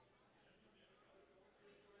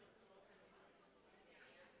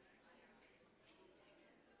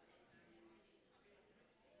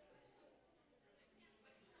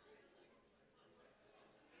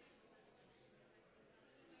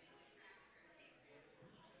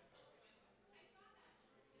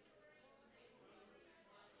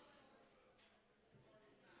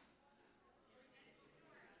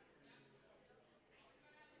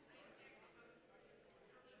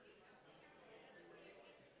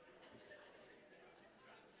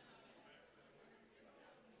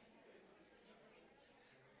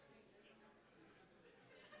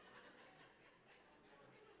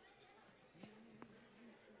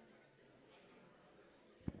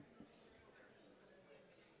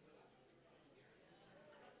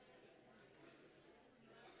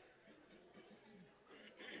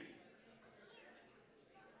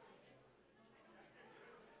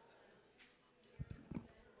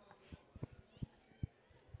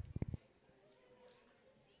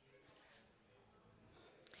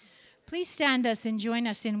Please stand us and join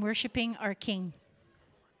us in worshiping our King.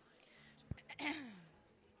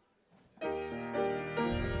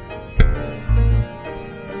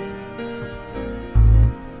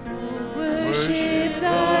 Worship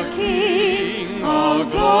the King, all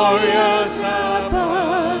glorious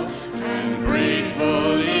above, and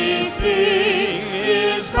gratefully sing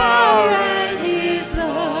His power and His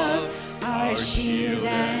love. Our shield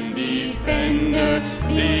and defender,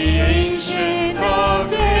 the Ancient of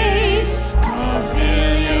Days,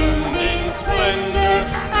 pavilion in splendor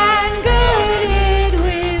and girded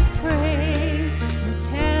with praise. We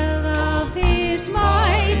tell of His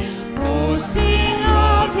might, oh, sing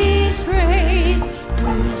of His grace,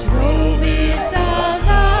 whose robe is the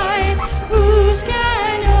light, whose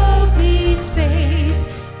canopy space,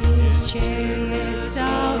 His chariots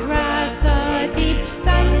of wrath, the deep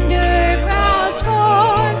thunder clouds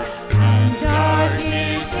form, and dark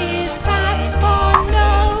is His path on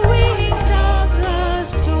the wings of the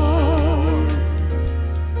storm.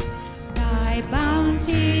 Thy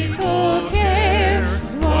bountiful care,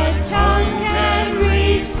 what tongue can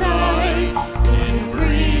recite? It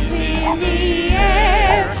breathes in the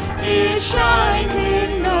air, it shines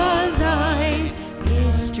in the light,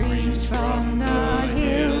 it streams from the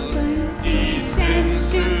hills and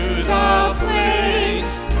descends to the plain,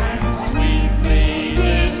 and sweetly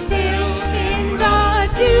distills in the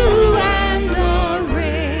dew and the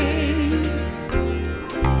rain.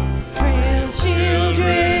 Frail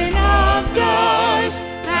children of dust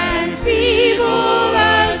and feeble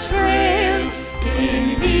as frail,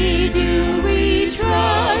 in Thee do we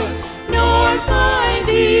trust, nor find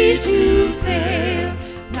Thee to fail.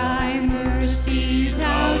 Thy mercies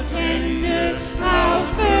how tender, how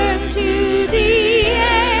firm to the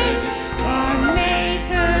end, our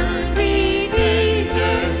Maker,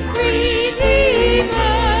 Redeemer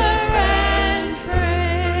and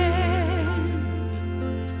friend.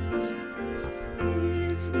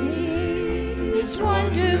 His name is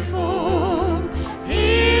wonderful,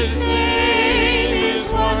 His name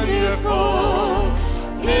is wonderful,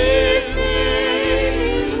 His name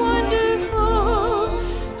is wonderful,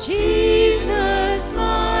 Jesus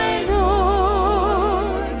my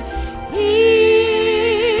Lord. He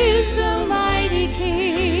is the mighty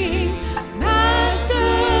King, Master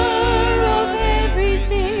of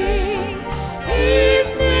everything.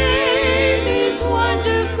 His name is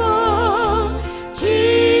wonderful,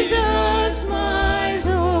 Jesus my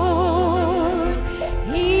Lord.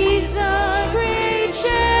 He's the great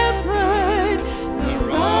shepherd, the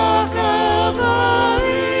rock of all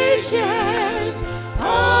ages,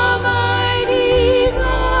 Almighty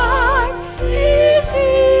God is He.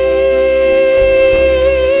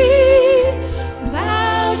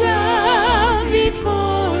 Bow down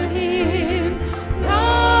before Him,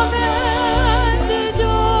 love and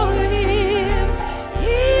adore Him.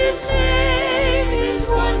 His name is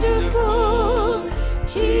wonderful,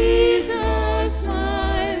 Jesus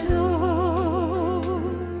my Lord.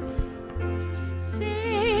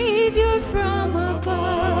 Savior from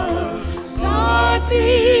above, sought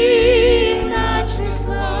be matchless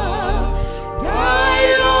love,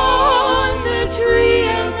 died on the tree,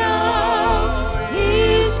 and now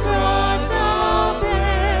His cross I'll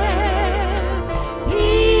bear.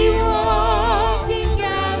 He walked in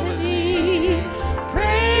Galilee,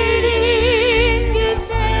 prayed in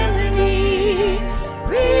Gethsemane,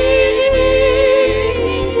 redeeming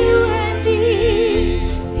you and me.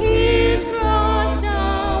 His cross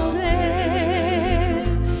I'll bear.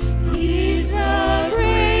 He's the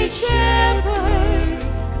great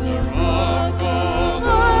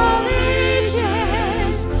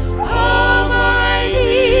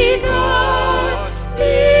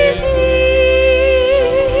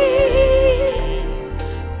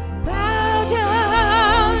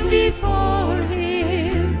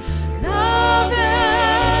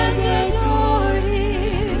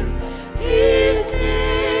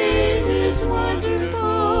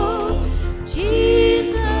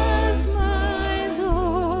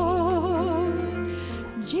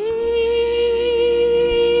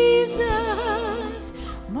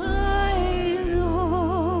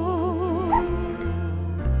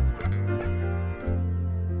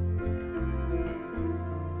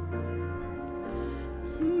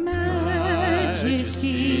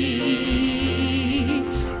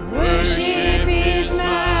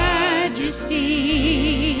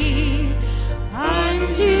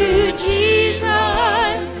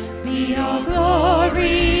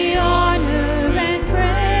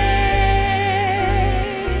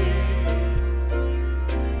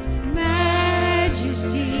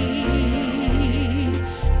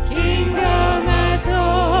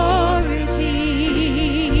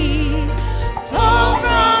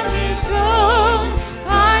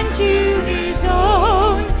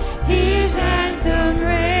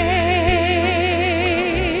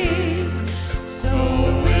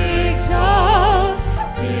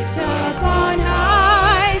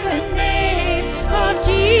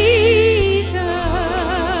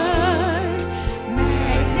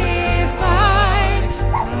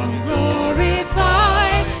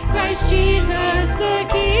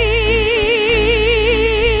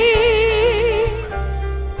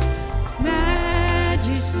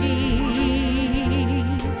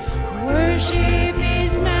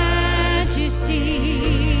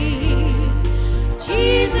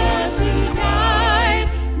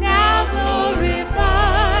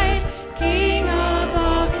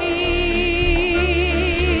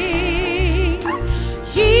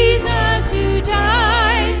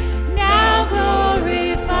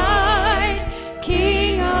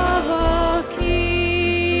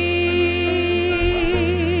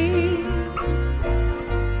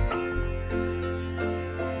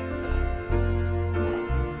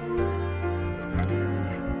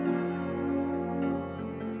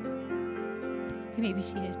You may be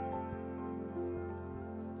seated.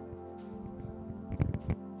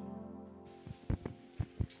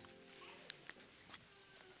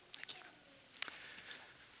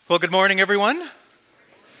 Well, good morning, everyone.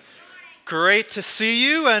 Great to see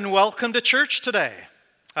you and welcome to church today.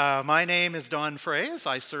 My name is Don Fraze.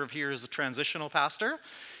 I serve here as a transitional pastor,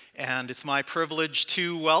 and it's my privilege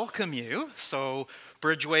to welcome you. So,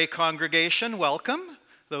 Bridgeway congregation, welcome.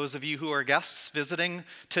 Those of you who are guests visiting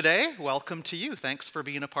today, welcome to you. Thanks for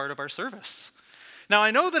being a part of our service. Now,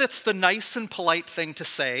 I know that it's the nice and polite thing to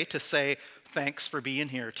say thanks for being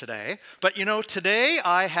here today. But you know, today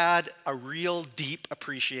I had a real deep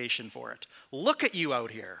appreciation for it. Look at you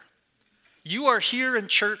out here. You are here in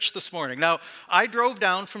church this morning. Now, I drove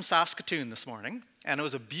down from Saskatoon this morning, and it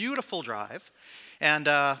was a beautiful drive. And,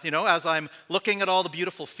 as I'm looking at all the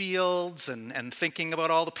beautiful fields and thinking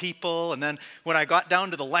about all the people, and then when I got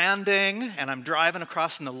down to the landing and I'm driving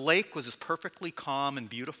across, and the lake was just perfectly calm and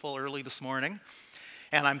beautiful early this morning.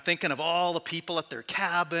 And I'm thinking of all the people at their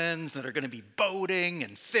cabins that are going to be boating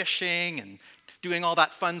and fishing and doing all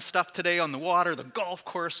that fun stuff today on the water. The golf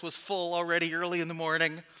course was full already early in the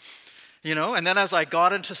morning, And then as I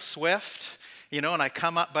got into Swift, and I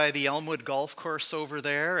come up by the Elmwood Golf Course over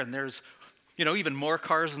there, and there's, even more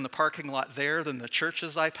cars in the parking lot there than the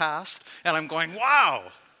churches I passed. And I'm going, wow.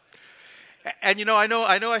 And, I know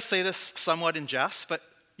I say this somewhat in jest, but,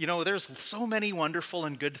 there's so many wonderful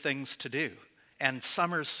and good things to do. And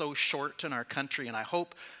summer's so short in our country, and I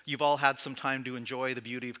hope you've all had some time to enjoy the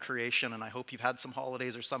beauty of creation, and I hope you've had some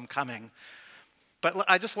holidays or some coming. But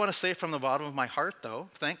I just want to say from the bottom of my heart, though,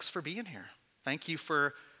 thanks for being here. Thank you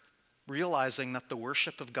for realizing that the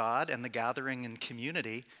worship of God and the gathering in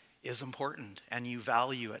community is important, and you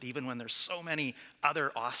value it. Even when there's so many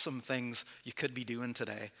other awesome things you could be doing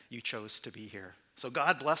today, you chose to be here. So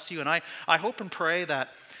God bless you, and I hope and pray that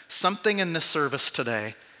something in this service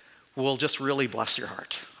today will just really bless your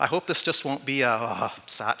heart. I hope this just won't be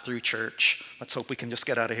sat through church. Let's hope we can just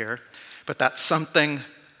get out of here. But that something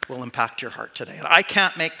will impact your heart today. And I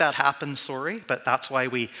can't make that happen, sorry, but that's why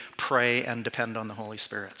we pray and depend on the Holy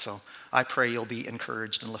Spirit. So I pray you'll be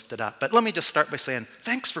encouraged and lifted up. But let me just start by saying,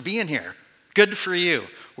 thanks for being here. Good for you.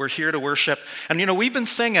 We're here to worship. And we've been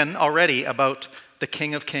singing already about the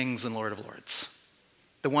King of Kings and Lord of Lords,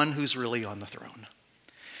 the one who's really on the throne.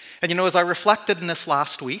 And as I reflected in this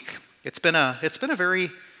last week, it's been a very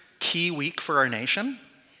key week for our nation.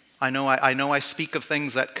 I know I speak of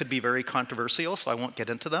things that could be very controversial, so I won't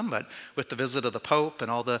get into them, but with the visit of the Pope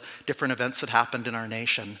and all the different events that happened in our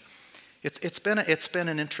nation, it's been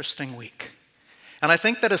an interesting week. And I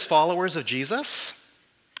think that as followers of Jesus,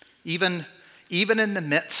 even in the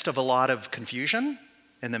midst of a lot of confusion,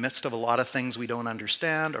 in the midst of a lot of things we don't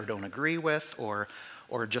understand or don't agree with, or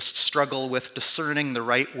just struggle with discerning the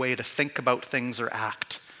right way to think about things or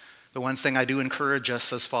act. The one thing I do encourage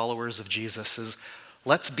us as followers of Jesus is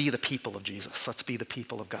let's be the people of Jesus. Let's be the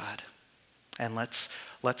people of God. And let's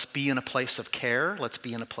be in a place of care. Let's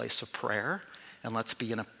be in a place of prayer. And let's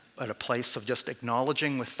be at a place of just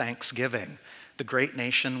acknowledging with thanksgiving the great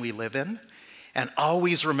nation we live in. And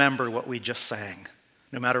always remember what we just sang.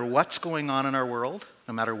 No matter what's going on in our world,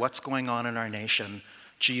 no matter what's going on in our nation,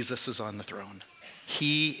 Jesus is on the throne.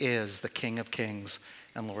 He is the King of Kings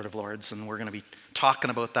and Lord of Lords, and we're going to be talking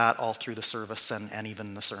about that all through the service and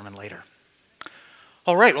even the sermon later.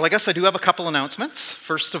 All right, well, I guess I do have a couple announcements.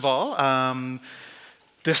 First of all,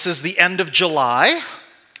 this is the end of July.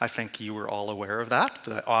 I think you were all aware of that,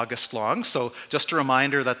 the August long. So just a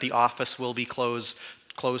reminder that the office will be closed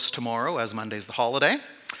tomorrow, as Monday's the holiday.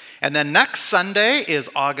 And then next Sunday is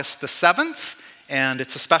August the 7th. And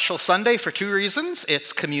it's a special Sunday for two reasons.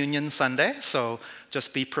 It's Communion Sunday, so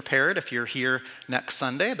just be prepared if you're here next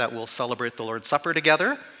Sunday that we'll celebrate the Lord's Supper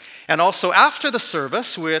together. And also after the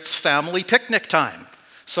service, it's family picnic time.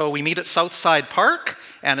 So we meet at Southside Park,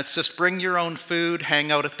 and it's just bring your own food,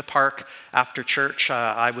 hang out at the park after church.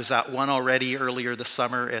 I was at one already earlier this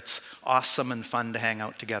summer. It's awesome and fun to hang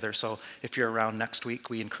out together. So if you're around next week,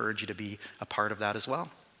 we encourage you to be a part of that as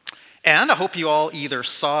well. And I hope you all either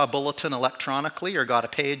saw a bulletin electronically or got a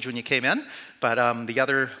page when you came in. But the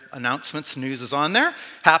other announcements, news is on there.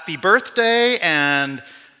 Happy birthday and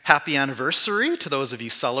happy anniversary to those of you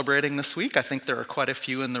celebrating this week. I think there are quite a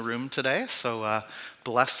few in the room today. So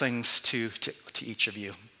blessings to each of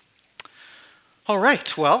you. All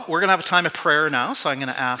right, well, we're going to have a time of prayer now. So I'm going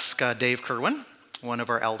to ask Dave Kerwin, one of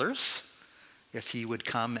our elders, if he would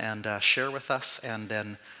come and share with us and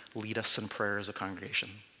then lead us in prayer as a congregation.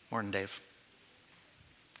 Morning, Dave.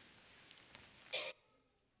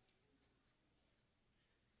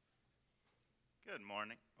 Good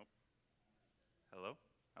morning. Oh. Hello?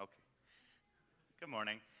 Okay. Good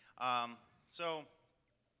morning. So,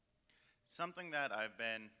 something that I've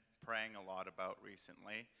been praying a lot about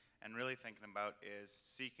recently and really thinking about is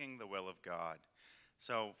seeking the will of God.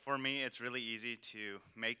 So, for me, it's really easy to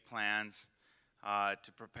make plans,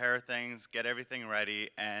 to prepare things, get everything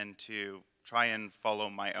ready, and to try and follow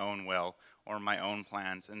my own will or my own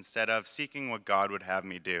plans instead of seeking what God would have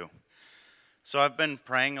me do. So, I've been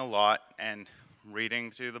praying a lot and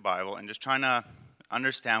reading through the Bible and just trying to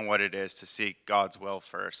understand what it is to seek God's will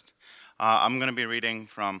first. I'm going to be reading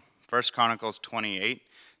from 1 Chronicles 28,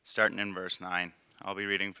 starting in verse 9. I'll be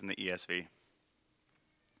reading from the ESV.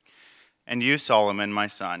 And you, Solomon, my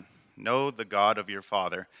son, know the God of your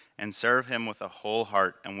father, and serve him with a whole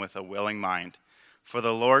heart and with a willing mind. For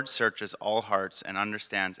the Lord searches all hearts and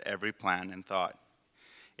understands every plan and thought.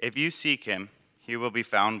 If you seek him, he will be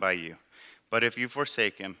found by you. But if you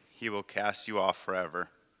forsake him, he will cast you off forever.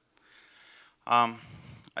 I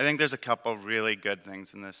think there's a couple really good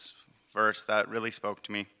things in this verse that really spoke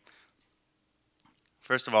to me.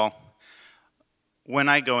 First of all, when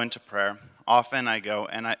I go into prayer, often I go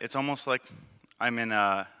and it's almost like I'm in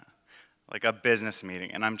a business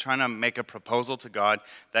meeting, and I'm trying to make a proposal to God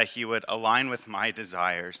that he would align with my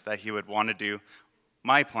desires, that he would want to do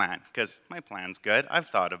my plan, because my plan's good. I've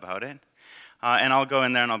thought about it. And I'll go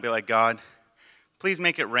in there and I'll be like, God, please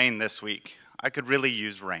make it rain this week. I could really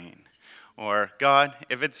use rain. Or, God,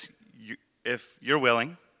 if you're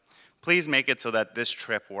willing, please make it so that this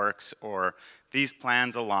trip works, or these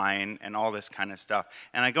plans align, and all this kind of stuff.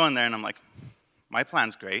 And I go in there and I'm like, my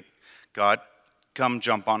plan's great. God, come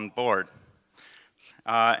jump on board.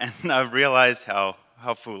 And I've realized how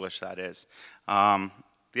foolish that is.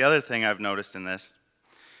 The other thing I've noticed in this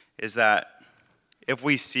is that if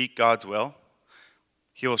we seek God's will,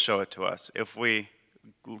 he will show it to us. If we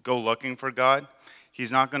go looking for God,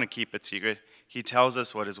 he's not going to keep it secret. He tells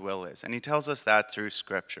us what his will is, and he tells us that through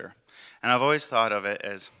Scripture. And I've always thought of it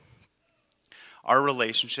as our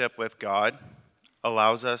relationship with God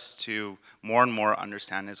allows us to more and more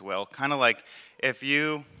understand his will. Kind of like if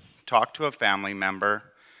you talk to a family member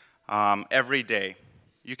every day,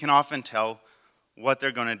 you can often tell what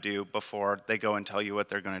they're going to do before they go and tell you what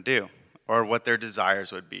they're going to do, or what their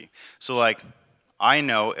desires would be. So like, I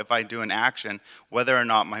know if I do an action, whether or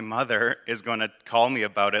not my mother is going to call me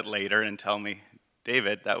about it later and tell me,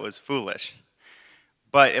 David, that was foolish.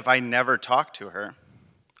 But if I never talk to her,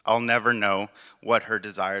 I'll never know what her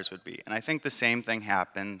desires would be. And I think the same thing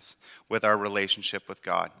happens with our relationship with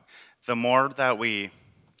God. The more that we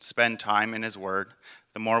spend time in his word,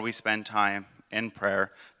 the more we spend time in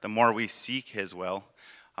prayer, the more we seek his will,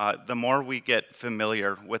 the more we get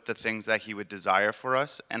familiar with the things that he would desire for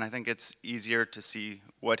us, and I think it's easier to see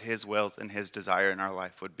what his wills and his desire in our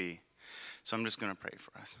life would be. So I'm just going to pray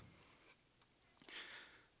for us.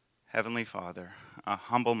 Heavenly Father,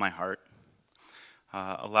 humble my heart.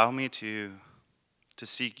 Allow me to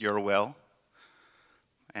seek your will,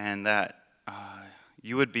 and that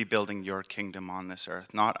you would be building your kingdom on this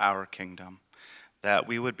earth, not our kingdom. That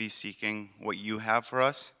we would be seeking what you have for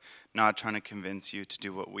us, not trying to convince you to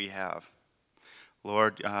do what we have.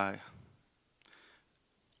 Lord,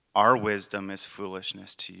 our wisdom is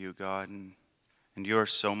foolishness to you, God, and you are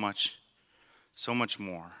so much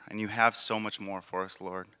more, and you have so much more for us,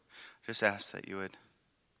 Lord. Just ask that you would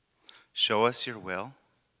show us your will,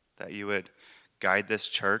 that you would guide this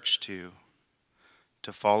church to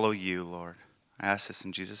follow you, Lord. I ask this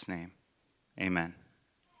in Jesus' name. Amen.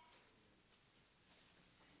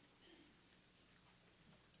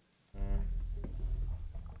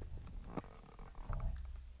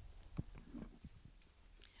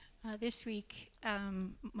 This week,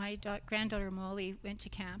 my granddaughter Molly went to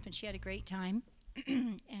camp, and she had a great time.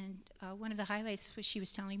 And one of the highlights she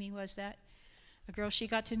was telling me was that a girl she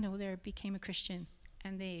got to know there became a Christian,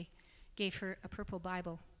 and they gave her a purple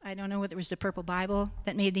Bible. I don't know whether it was the purple Bible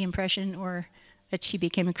that made the impression or that she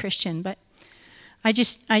became a Christian, but I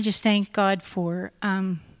just thank God for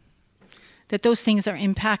that those things are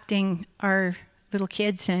impacting our little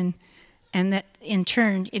kids, and that in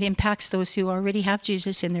turn it impacts those who already have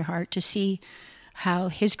Jesus in their heart to see how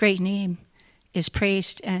his great name is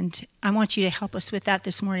praised. And I want you to help us with that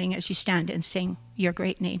this morning as you stand and sing your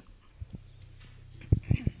great name.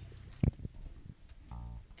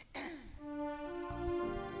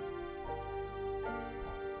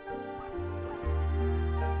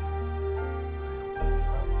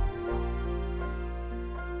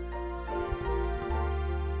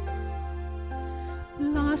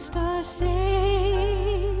 Lost are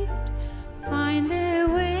saved, find their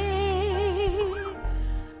way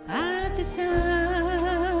at the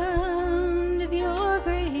sound of your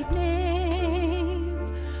great name.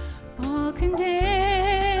 All condemned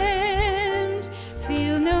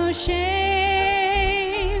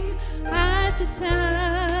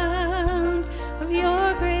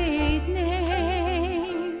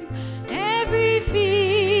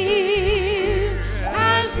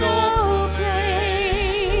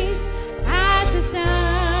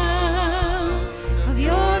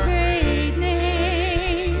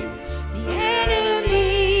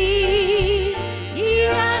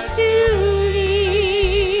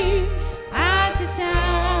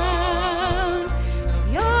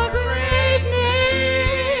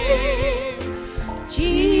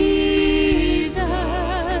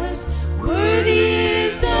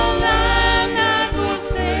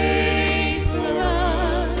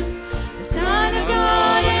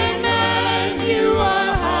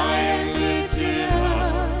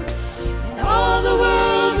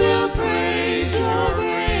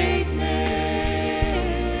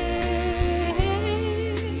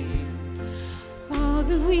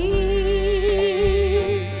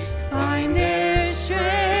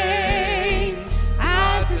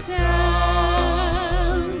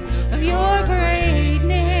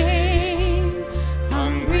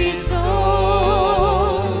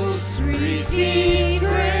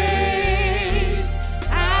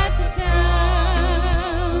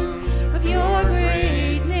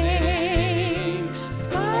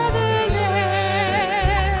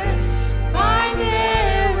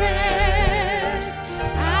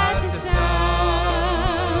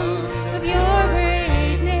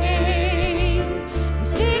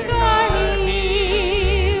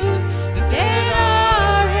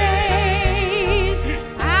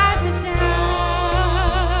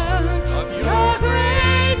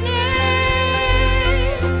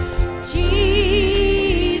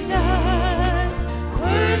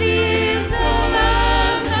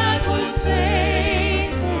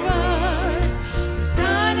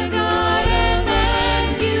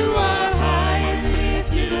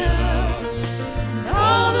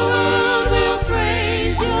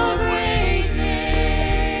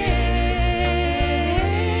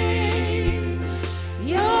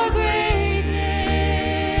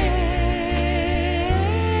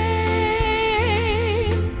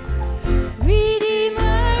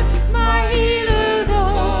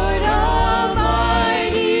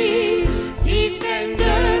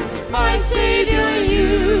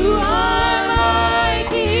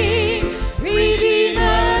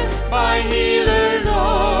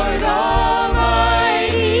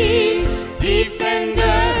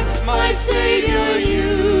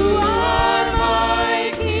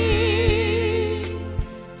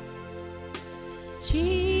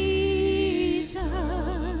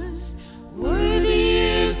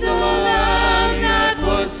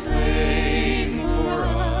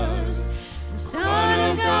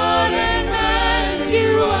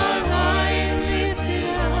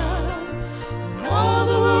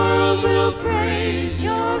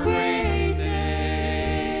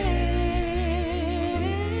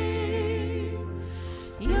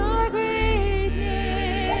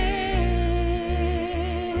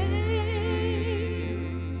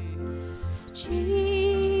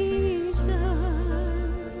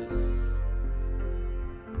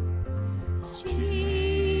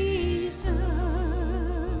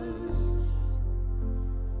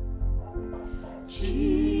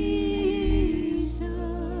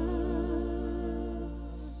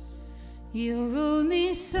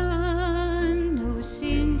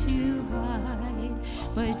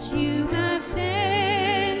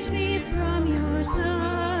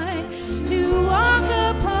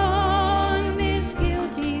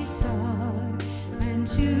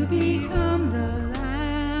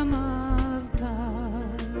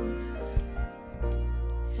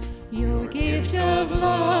Your gift of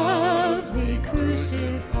love they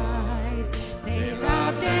crucified. They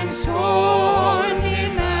laughed and scorned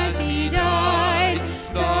him as he died.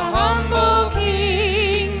 The humble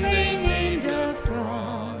king they named a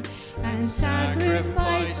fraud and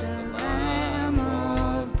sacrificed the Lamb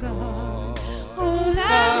of God. Oh,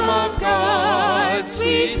 Lamb of God,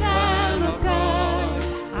 sweet Lamb of God,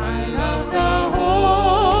 I love the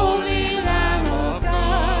holy Lamb of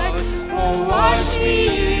God. Oh, wash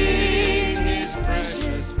me in his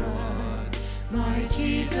precious blood, my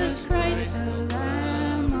Jesus Christ, the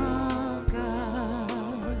Lamb of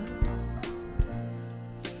God.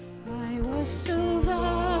 I was so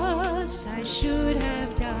lost, I should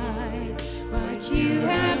have died, but you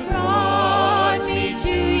have brought me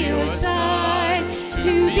to your side,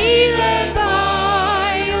 to be led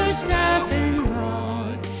by your staff and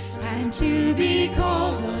rod, and to be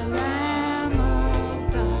called the Lamb of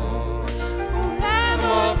God. Oh, Lamb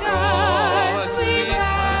of God, sweet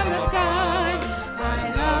Lamb of God,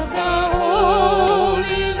 I love the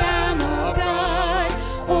holy Lamb of God.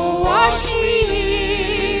 Oh, wash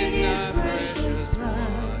me in his precious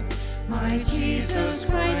blood, my Jesus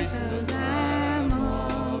Christ, the Lamb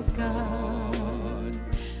of God.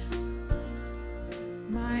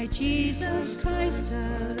 My Jesus Christ,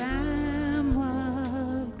 the Lamb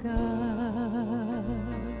of God.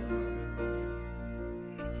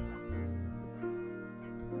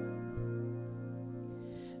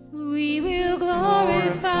 We will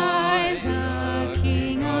glorify the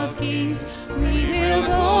King of Kings. We will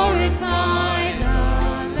glorify the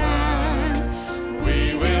Lamb.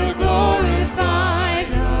 We will glorify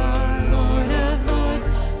the Lord of Lords,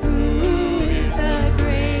 who is the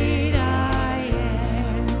great I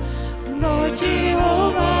am. Lord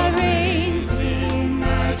Jehovah reigns in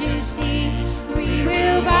majesty. We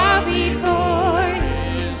will bow before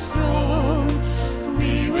his throne.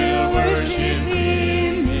 We will worship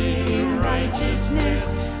him in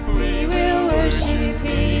righteousness. We will worship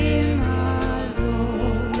him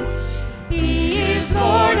alone. He is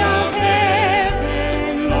Lord of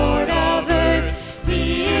heaven, Lord of earth.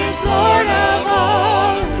 He is Lord of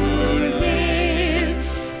all who live.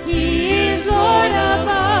 He is Lord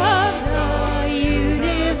above the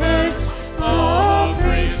universe. All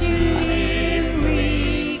praise to him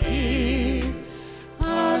we give.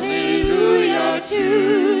 Hallelujah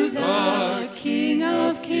to the King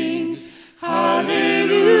of Kings.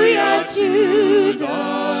 Hallelujah to the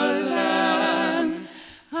Lamb.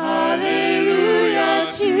 Hallelujah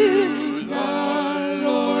to the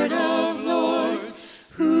Lord of Lords,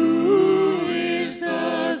 who is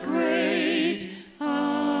the great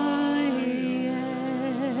I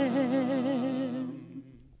am.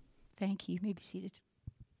 Thank you. You may be seated.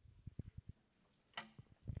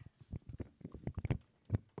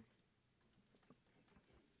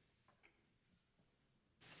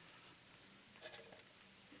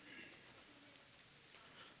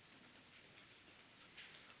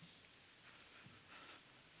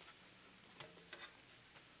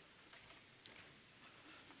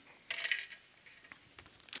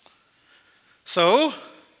 So,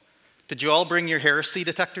 did you all bring your heresy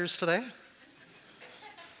detectors today?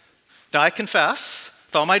 Now, I confess,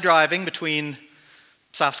 with all my driving between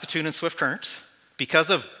Saskatoon and Swift Current, because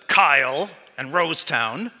of Kyle and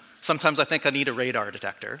Rosetown, sometimes I think I need a radar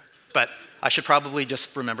detector, but I should probably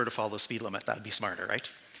just remember to follow the speed limit. That'd be smarter, right?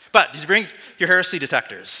 But did you bring your heresy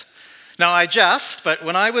detectors? Now, I jest, but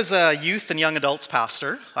when I was a youth and young adults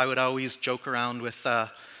pastor, I would always joke around with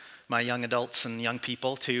my young adults and young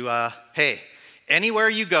people to, hey, anywhere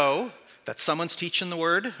you go that someone's teaching the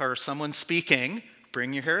word or someone's speaking,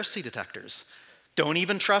 bring your heresy detectors. Don't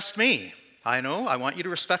even trust me. I know, I want you to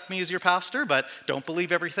respect me as your pastor, but don't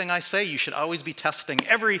believe everything I say. You should always be testing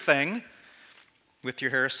everything with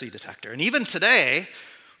your heresy detector. And even today,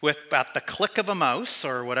 at the click of a mouse,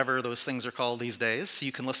 or whatever those things are called these days,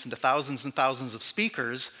 you can listen to thousands and thousands of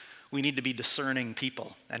speakers. We need to be discerning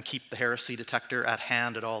people and keep the heresy detector at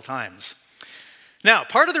hand at all times. Now,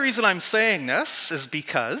 part of the reason I'm saying this is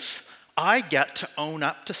because I get to own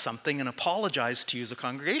up to something and apologize to you as a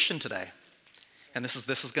congregation today. And this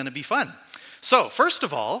is going to be fun. So, first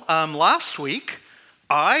of all, last week,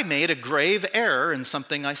 I made a grave error in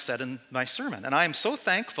something I said in my sermon. And I am so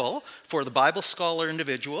thankful for the Bible scholar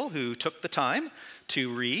individual who took the time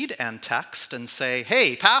to read and text and say,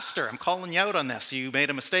 hey, pastor, I'm calling you out on this. You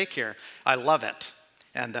made a mistake here. I love it.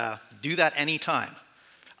 And do that anytime.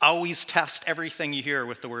 Always test everything you hear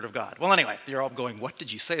with the Word of God. Well, anyway, you're all going, what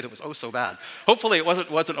did you say that was oh so bad? Hopefully it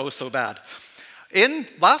wasn't oh so bad.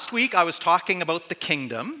 Last week, I was talking about the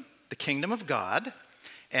kingdom of God,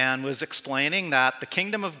 and was explaining that the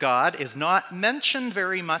kingdom of God is not mentioned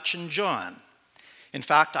very much in John. In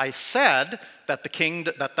fact, I said that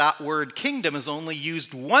that word kingdom is only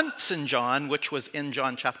used once in John, which was in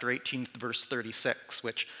John chapter 18, verse 36,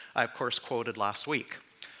 which I, of course, quoted last week.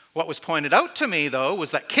 What was pointed out to me, though,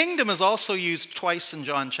 was that kingdom is also used twice in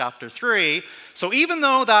John chapter 3. So even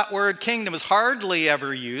though that word kingdom is hardly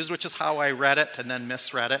ever used, which is how I read it and then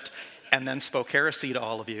misread it and then spoke heresy to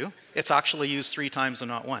all of you, it's actually used 3 times and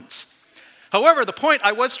not once. However, the point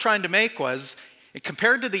I was trying to make was,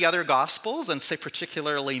 compared to the other Gospels, and say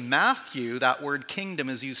particularly Matthew, that word kingdom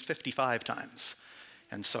is used 55 times.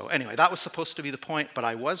 And so anyway, that was supposed to be the point, but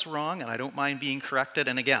I was wrong, and I don't mind being corrected.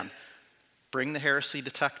 And again, bring the heresy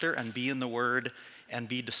detector and be in the Word and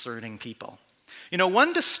be discerning people. You know,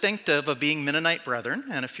 one distinctive of being Mennonite Brethren,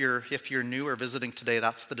 and if you're new or visiting today,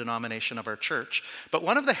 that's the denomination of our church, but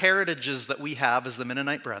one of the heritages that we have as the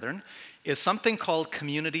Mennonite Brethren is something called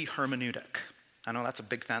community hermeneutic. I know that's a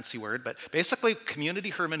big fancy word, but basically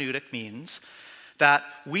community hermeneutic means that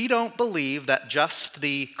we don't believe that just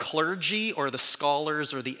the clergy or the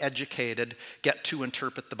scholars or the educated get to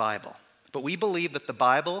interpret the Bible. But we believe that the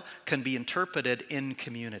Bible can be interpreted in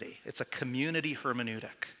community. It's a community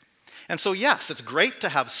hermeneutic. And so yes, it's great to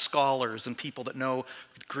have scholars and people that know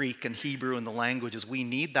Greek and Hebrew and the languages. We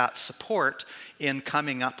need that support in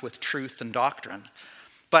coming up with truth and doctrine.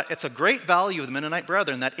 But it's a great value of the Mennonite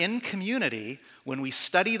Brethren that in community, when we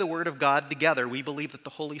study the Word of God together, we believe that the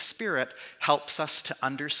Holy Spirit helps us to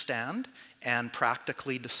understand and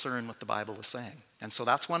practically discern what the Bible is saying. And so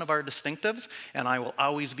that's one of our distinctives, and I will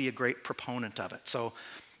always be a great proponent of it. So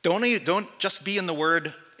don't just be in the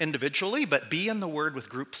Word individually, but be in the Word with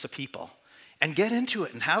groups of people. And get into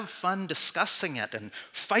it and have fun discussing it and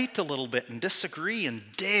fight a little bit and disagree and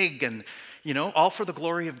dig and, all for the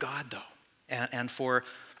glory of God, though. And for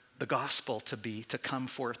the gospel to come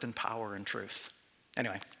forth in power and truth.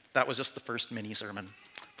 Anyway, that was just the first mini sermon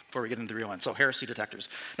before we get into the real one. So heresy detectors.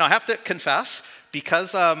 Now I have to confess,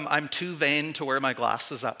 because I'm too vain to wear my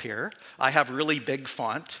glasses up here, I have really big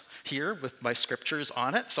font here with my scriptures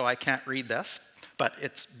on it, so I can't read this, but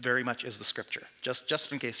it's very much is the scripture,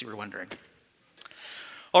 just in case you were wondering.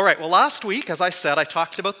 All right, well last week, as I said, I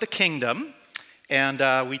talked about the kingdom,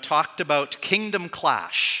 and we talked about kingdom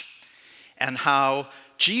clash, and how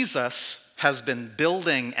Jesus has been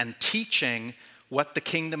building and teaching what the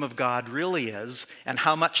kingdom of God really is, and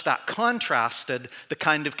how much that contrasted the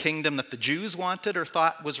kind of kingdom that the Jews wanted or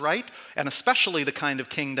thought was right, and especially the kind of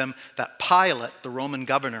kingdom that Pilate, the Roman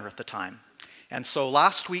governor at the time. And so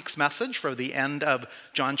last week's message for the end of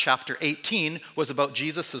John chapter 18 was about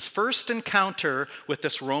Jesus' first encounter with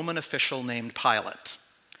this Roman official named Pilate.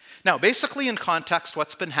 Now, basically in context,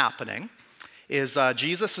 what's been happening is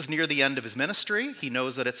Jesus is near the end of his ministry. He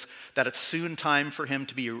knows that it's soon time for him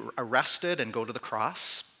to be arrested and go to the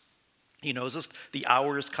cross. He knows the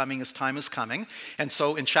hour is coming, his time is coming. And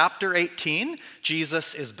so in chapter 18,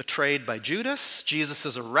 Jesus is betrayed by Judas. Jesus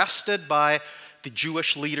is arrested by the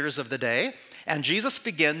Jewish leaders of the day. And Jesus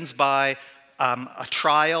begins by a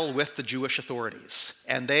trial with the Jewish authorities.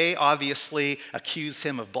 And they obviously accuse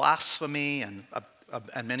him of blasphemy and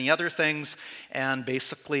many other things, and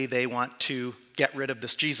basically they want to get rid of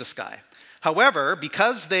this Jesus guy. However,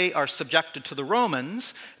 because they are subjected to the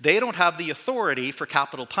Romans, they don't have the authority for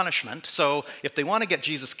capital punishment, so if they want to get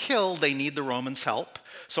Jesus killed, they need the Romans' help.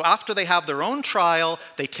 So after they have their own trial,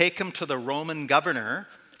 they take him to the Roman governor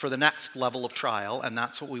for the next level of trial, and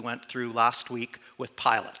that's what we went through last week with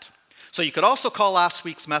Pilate. So you could also call last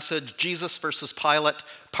week's message Jesus versus Pilate,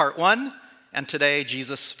 part 1, and today,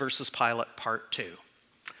 Jesus versus Pilate, part 2.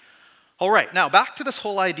 All right, now back to this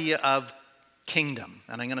whole idea of kingdom,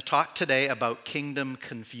 and I'm going to talk today about kingdom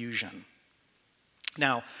confusion.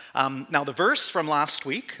 Now the verse from last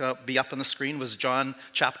week, be up on the screen, was John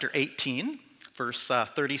chapter 18, verse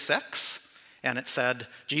 36, and it said,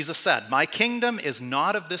 Jesus said, "My kingdom is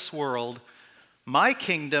not of this world, my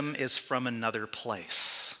kingdom is from another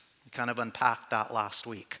place." We kind of unpacked that last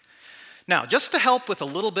week. Now, just to help with a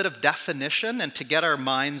little bit of definition and to get our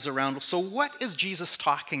minds around, so what is Jesus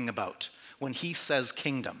talking about when he says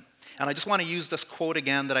kingdom? And I just want to use this quote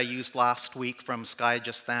again that I used last week from Skye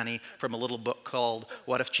Jethani from a little book called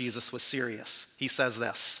What If Jesus Was Serious? He says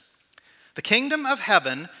this: "The kingdom of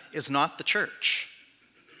heaven is not the church,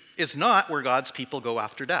 is not where God's people go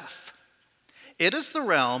after death. It is the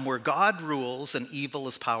realm where God rules and evil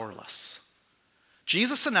is powerless.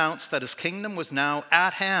 Jesus announced that his kingdom was now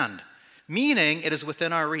at hand, meaning it is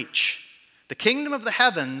within our reach. The kingdom of the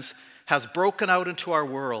heavens has broken out into our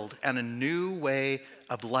world, and a new way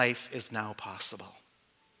of life is now possible."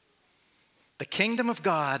 The kingdom of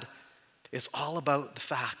God is all about the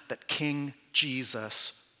fact that King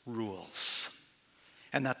Jesus rules,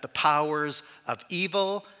 and that the powers of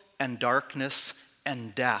evil and darkness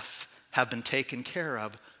and death have been taken care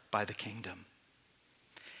of by the kingdom.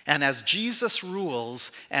 And as Jesus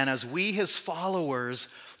rules, and as we, his followers,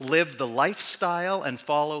 live the lifestyle and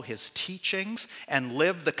follow his teachings and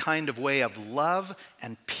live the kind of way of love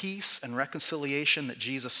and peace and reconciliation that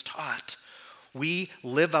Jesus taught, we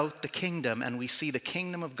live out the kingdom, and we see the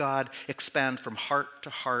kingdom of God expand from heart to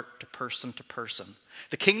heart, to person to person.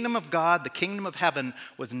 The kingdom of God, the kingdom of heaven,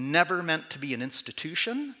 was never meant to be an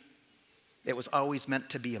institution. It was always meant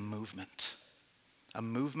to be a movement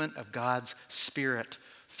of God's Spirit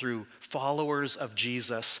through followers of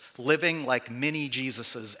Jesus, living like mini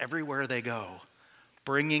Jesuses everywhere they go,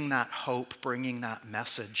 bringing that hope, bringing that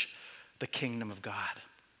message, the kingdom of God.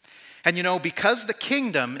 And you know, because the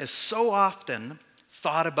kingdom is so often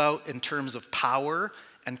thought about in terms of power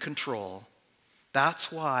and control,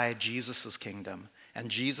 that's why Jesus' kingdom and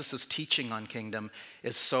Jesus' teaching on kingdom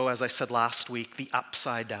is so, as I said last week, the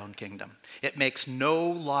upside down kingdom. It makes no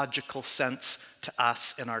logical sense to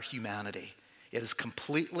us in our humanity. It is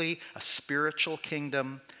completely a spiritual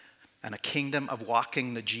kingdom and a kingdom of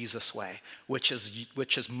walking the Jesus way, which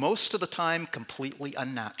is most of the time completely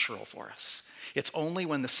unnatural for us. It's only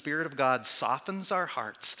when the Spirit of God softens our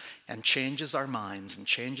hearts and changes our minds and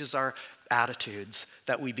changes our attitudes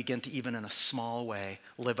that we begin to, even in a small way,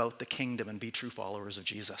 live out the kingdom and be true followers of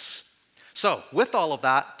Jesus. So, with all of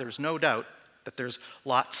that, there's no doubt that there's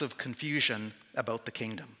lots of confusion about the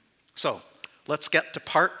kingdom. So, let's get to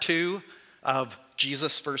part 2 of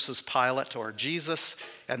Jesus versus Pilate, or Jesus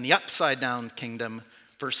and the upside down kingdom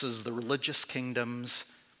versus the religious kingdoms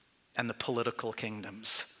and the political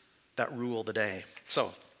kingdoms that rule the day.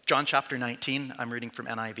 So, John chapter 19, I'm reading from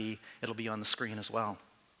NIV. It'll be on the screen as well.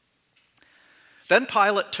 Then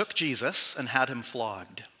Pilate took Jesus and had him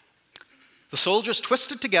flogged. The soldiers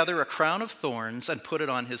twisted together a crown of thorns and put it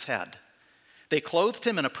on his head. They clothed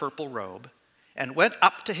him in a purple robe and went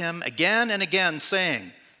up to him again and again,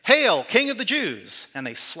 saying, "Hail, King of the Jews!" And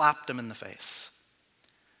they slapped him in the face.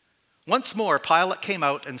 Once more, Pilate came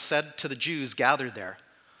out and said to the Jews gathered there,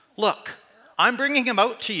 "Look, I'm bringing him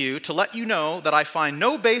out to you to let you know that I find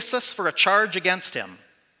no basis for a charge against him."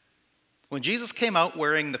 When Jesus came out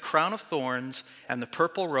wearing the crown of thorns and the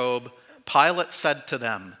purple robe, Pilate said to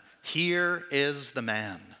them, "Here is the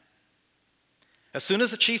man." As soon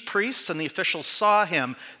as the chief priests and the officials saw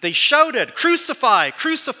him, they shouted, "Crucify,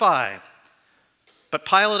 crucify!" But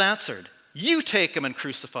Pilate answered, "You take him and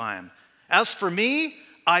crucify him. As for me,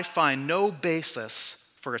 I find no basis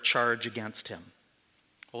for a charge against him."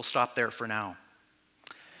 We'll stop there for now.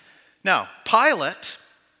 Now, Pilate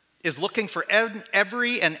is looking for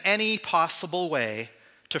every and any possible way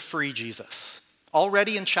to free Jesus.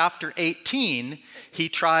 Already in chapter 18, he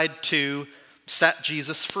tried to set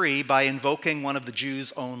Jesus free by invoking one of the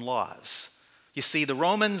Jews' own laws. You see, the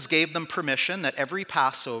Romans gave them permission that every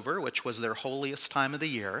Passover, which was their holiest time of the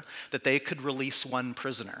year, that they could release one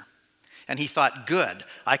prisoner. And he thought, good,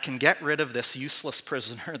 I can get rid of this useless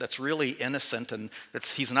prisoner that's really innocent and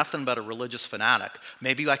he's nothing but a religious fanatic.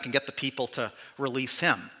 Maybe I can get the people to release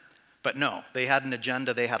him. But no, they had an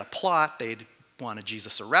agenda, they had a plot, they wanted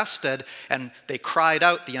Jesus arrested, and they cried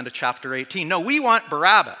out at the end of chapter 18, "No, we want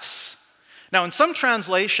Barabbas." Now, in some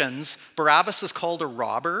translations, Barabbas is called a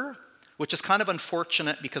robber, which is kind of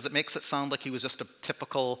unfortunate because it makes it sound like he was just a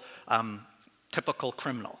typical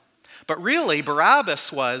criminal. But really,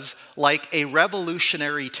 Barabbas was like a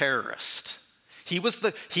revolutionary terrorist. He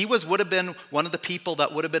would have been one of the people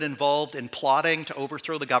that would have been involved in plotting to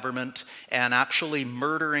overthrow the government and actually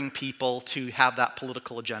murdering people to have that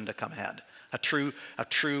political agenda come ahead. A true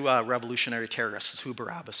revolutionary terrorist is who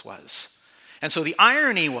Barabbas was. And so the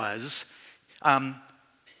irony was,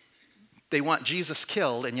 they want Jesus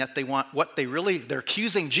killed, and yet they're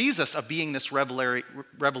accusing Jesus of being this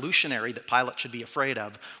revolutionary that Pilate should be afraid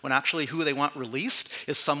of, when actually who they want released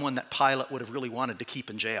is someone that Pilate would have really wanted to keep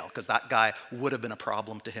in jail, because that guy would have been a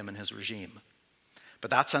problem to him and his regime.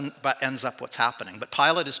 But that ends up what's happening. But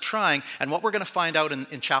Pilate is trying, and what we're going to find out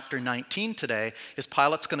in chapter 19 today is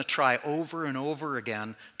Pilate's going to try over and over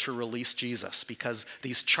again to release Jesus, because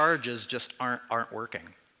these charges just aren't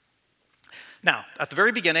working. Now, at the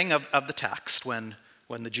very beginning of the text, when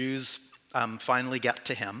the Jews finally get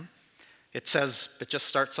to him, it just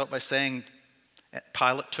starts out by saying,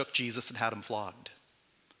 Pilate took Jesus and had him flogged.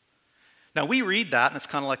 Now, we read that, and it's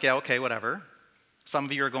kind of like, yeah, okay, whatever. Some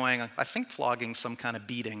of you are going, I think flogging's some kind of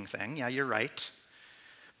beating thing. Yeah, you're right.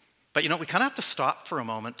 But, we kind of have to stop for a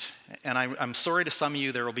moment, and I'm sorry to some of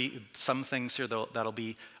you, there will be some things here that'll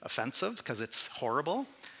be offensive, because it's horrible.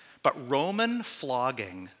 But Roman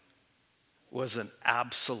flogging was an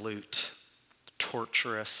absolute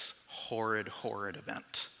torturous, horrid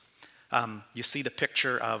event. You see the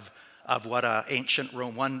picture of what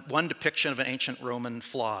one depiction of an ancient Roman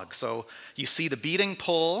flog. So you see the beating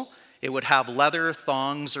pole. It would have leather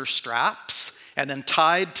thongs or straps, and then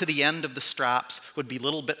tied to the end of the straps would be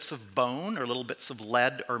little bits of bone or little bits of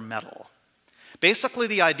lead or metal. Basically,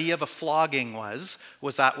 the idea of a flogging was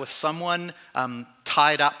that with someone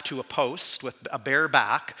tied up to a post with a bare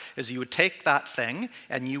back, is you would take that thing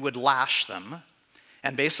and you would lash them.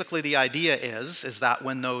 And basically the idea is that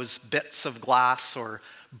when those bits of glass or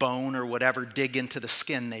bone or whatever dig into the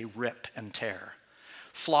skin, they rip and tear.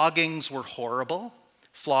 Floggings were horrible.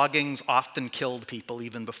 Floggings often killed people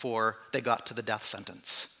even before they got to the death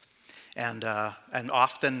sentence. And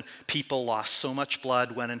often people lost so much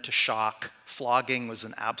blood, went into shock. Flogging was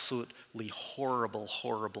an absolutely horrible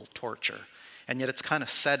torture. And yet it's kind of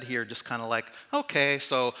said here, just kind of like, okay,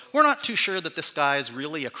 so we're not too sure that this guy is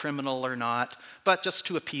really a criminal or not, but just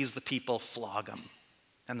to appease the people, flog him.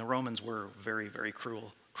 And the Romans were very, very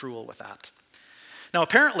cruel with that. Now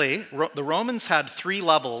apparently, the Romans had 3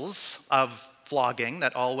 levels of flogging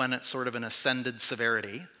that all went at sort of an ascended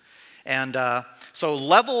severity. And so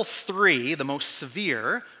level 3, the most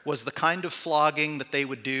severe, was the kind of flogging that they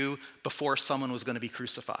would do before someone was going to be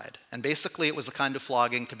crucified. And basically it was the kind of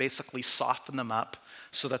flogging to basically soften them up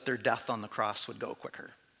so that their death on the cross would go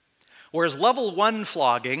quicker. Whereas level 1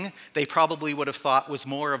 flogging, they probably would have thought was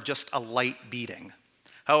more of just a light beating.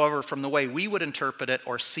 However, from the way we would interpret it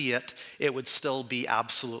or see it, it would still be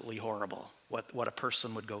absolutely horrible what a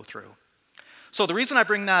person would go through. So the reason I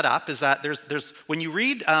bring that up is that there's when you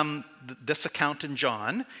read this account in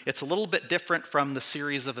John, it's a little bit different from the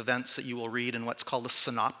series of events that you will read in what's called the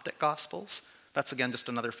Synoptic Gospels. That's, again, just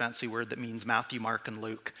another fancy word that means Matthew, Mark, and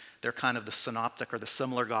Luke. They're kind of the synoptic or the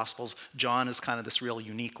similar Gospels. John is kind of this real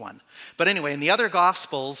unique one. But anyway, in the other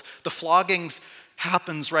Gospels, the floggings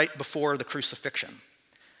happens right before the crucifixion.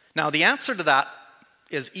 Now, the answer to that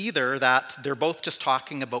is either that they're both just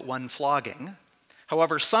talking about one flogging.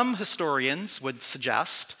 However, some historians would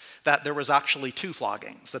suggest that there was actually 2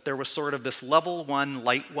 floggings, that there was sort of this level 1,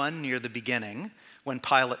 light one near the beginning, when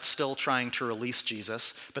Pilate's still trying to release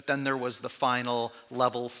Jesus, but then there was the final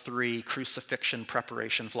level 3 crucifixion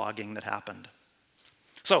preparation flogging that happened.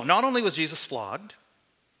 So not only was Jesus flogged,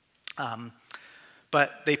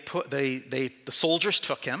 but the soldiers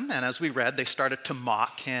took him, and as we read, they started to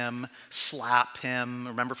mock him, slap him.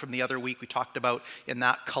 Remember from the other week we talked about in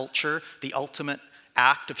that culture, the ultimate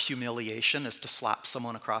act of humiliation is to slap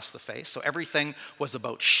someone across the face. So everything was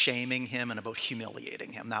about shaming him and about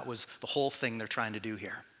humiliating him. That was the whole thing they're trying to do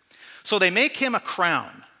here. So they make him a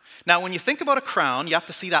crown. Now, when you think about a crown, you have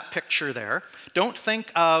to see that picture there. Don't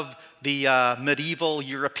think of the medieval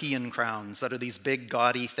European crowns that are these big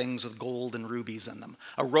gaudy things with gold and rubies in them.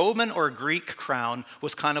 A Roman or Greek crown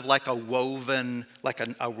was kind of like a woven, like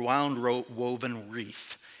a wound woven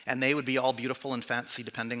wreath. And they would be all beautiful and fancy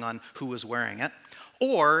depending on who was wearing it.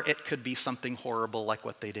 Or it could be something horrible like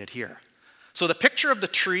what they did here. So the picture of the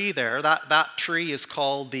tree there, that tree is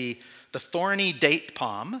called the thorny date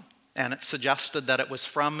palm. And it's suggested that it was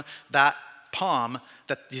from that palm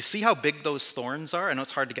that, you see how big those thorns are? I know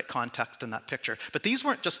it's hard to get context in that picture. But these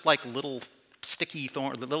weren't just like little sticky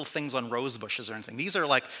thorns, little things on rose bushes or anything. These are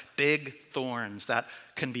like big thorns that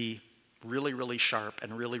can be really, really sharp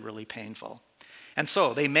and really, really painful. And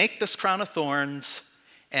so they make this crown of thorns,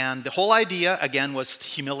 and the whole idea, again, was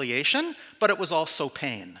humiliation, but it was also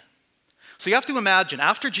pain. So you have to imagine,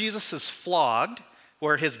 after Jesus is flogged,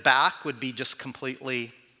 where his back would be just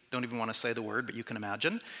completely, don't even want to say the word, but you can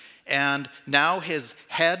imagine, and now his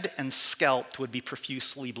head and scalp would be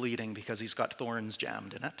profusely bleeding because he's got thorns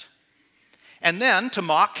jammed in it. And then, to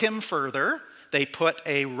mock him further, they put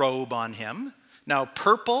a robe on him. Now,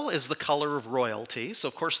 purple is the color of royalty, so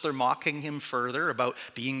of course they're mocking him further about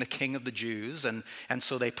being the king of the Jews, and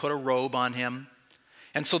so they put a robe on him.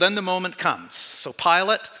 And so then the moment comes. So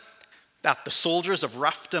Pilate, that the soldiers have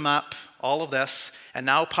roughed him up, all of this, and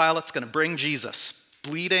now Pilate's going to bring Jesus,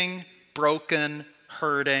 bleeding, broken,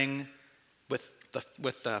 hurting,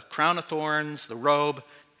 with the crown of thorns, the robe,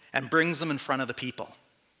 and brings him in front of the people.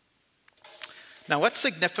 Now, what's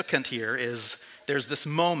significant here is there's this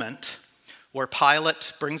moment where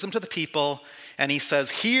Pilate brings him to the people and he says,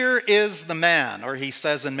 "Here is the man," or he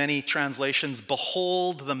says in many translations,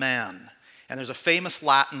 "Behold the man." And there's a famous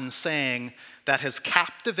Latin saying that has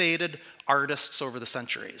captivated artists over the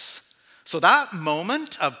centuries. So that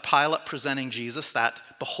moment of Pilate presenting Jesus, that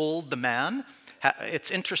 "Behold the man,"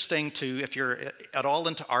 it's interesting if you're at all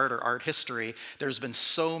into art or art history, there's been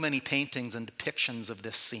so many paintings and depictions of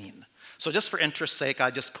this scene. So just for interest's sake,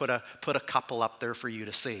 I just put a couple up there for you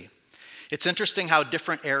to see. It's interesting how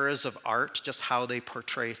different eras of art, just how they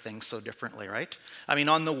portray things so differently, right? I mean,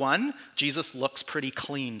 on the one, Jesus looks pretty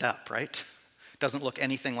cleaned up, right? Doesn't look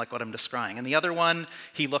anything like what I'm describing. And the other one,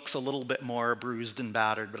 he looks a little bit more bruised and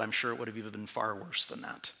battered, but I'm sure it would have even been far worse than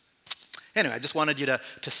that. Anyway, I just wanted you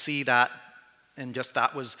to see that, and just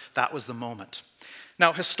that was the moment.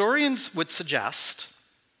 Now, historians would suggest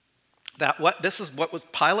that what was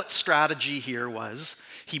Pilate's strategy here was,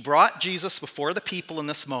 he brought Jesus before the people in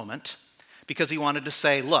this moment because he wanted to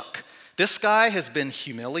say, look, this guy has been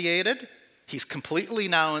humiliated. He's completely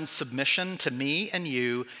now in submission to me and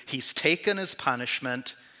you. He's taken his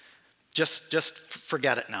punishment. Just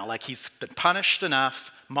forget it now. Like, he's been punished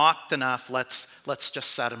enough, mocked enough. Let's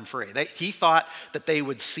just set him free. He thought that they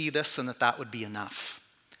would see this and that would be enough.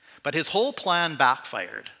 But his whole plan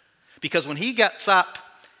backfired, because when he gets up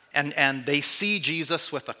and they see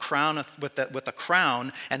Jesus with a crown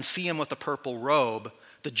and see him with a purple robe,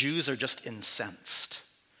 the Jews are just incensed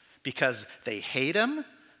because they hate him.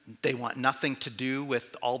 They want nothing to do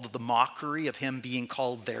with all of the mockery of him being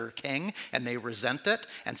called their king, and they resent it,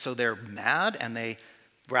 and so they're mad, and they,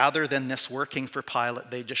 rather than this working for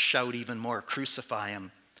Pilate, they just shout even more, crucify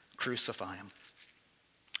him, crucify him.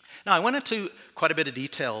 Now, I went into quite a bit of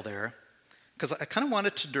detail there because I kind of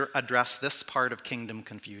wanted to address this part of kingdom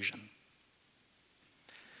confusion.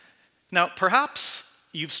 Now, perhaps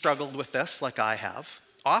you've struggled with this like I have.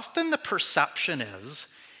 Often the perception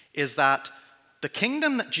is that the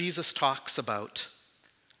kingdom that Jesus talks about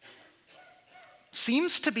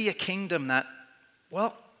seems to be a kingdom that,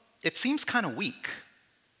 well, it seems kind of weak.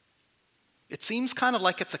 It seems kind of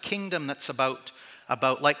like it's a kingdom that's about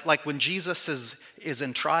like when Jesus is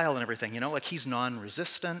in trial and everything, like he's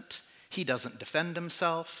non-resistant, he doesn't defend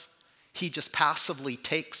himself, he just passively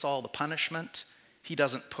takes all the punishment, he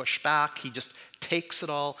doesn't push back, he just takes it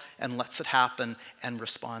all and lets it happen and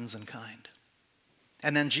responds in kind.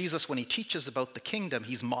 And then Jesus, when he teaches about the kingdom,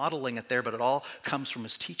 he's modeling it there, but it all comes from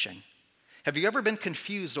his teaching. Have you ever been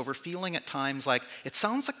confused over feeling at times like, it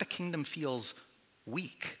sounds like the kingdom feels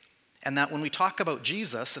weak? And that when we talk about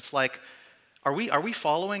Jesus, it's like, are we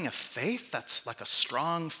following a faith that's like a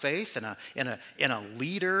strong faith in a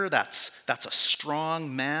leader that's a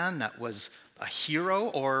strong man that was a hero?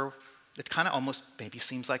 Or it kind of almost maybe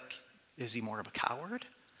seems like, is he more of a coward?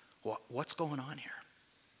 What's going on here?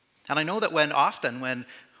 And I know that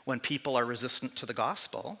when people are resistant to the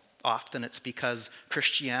gospel, often it's because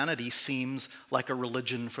Christianity seems like a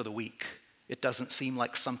religion for the weak. It doesn't seem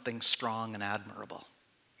like something strong and admirable.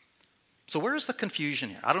 So where's the confusion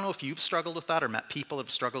here? I don't know if you've struggled with that or met people who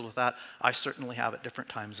have struggled with that. I certainly have at different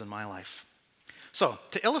times in my life. So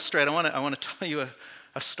to illustrate, I want to tell you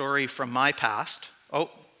a story from my past.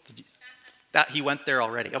 That he went there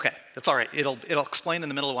already. Okay, that's all right. It'll explain in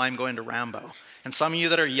the middle of why I'm going to Rambo. And some of you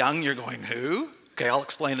that are young, you're going, who? Okay, I'll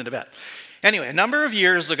explain in a bit. Anyway, a number of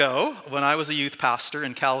years ago, when I was a youth pastor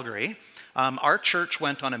in Calgary, our church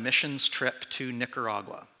went on a missions trip to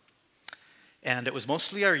Nicaragua. And it was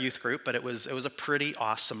mostly our youth group, but it was a pretty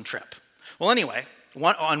awesome trip. Well, anyway,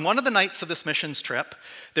 on one of the nights of this missions trip,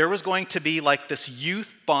 there was going to be like this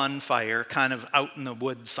youth bonfire kind of out in the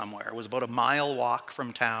woods somewhere. It was about a mile walk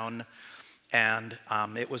from town, and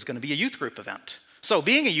it was going to be a youth group event. So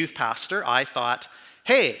being a youth pastor, I thought,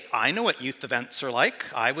 hey, I know what youth events are like.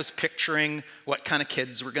 I was picturing what kind of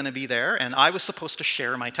kids were going to be there, and I was supposed to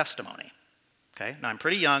share my testimony. Okay, now I'm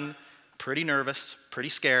pretty young, pretty nervous, pretty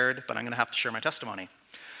scared, but I'm going to have to share my testimony.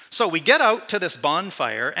 So we get out to this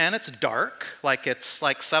bonfire, and it's dark, it's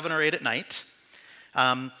like 7 or 8 at night.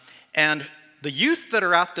 And the youth that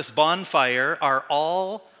are at this bonfire are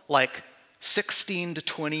all like 16 to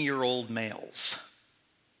 20-year-old males.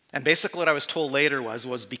 And basically what I was told later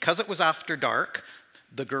was because it was after dark,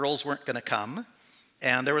 the girls weren't going to come.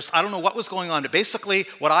 And I don't know what was going on, but basically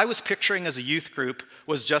what I was picturing as a youth group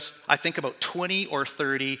was just, I think, about 20 or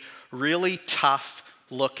 30 really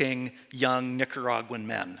tough-looking young Nicaraguan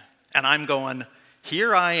men. And I'm going,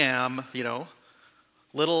 here I am,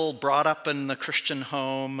 little brought up in the Christian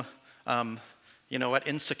home,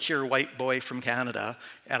 insecure white boy from Canada,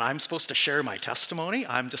 and I'm supposed to share my testimony?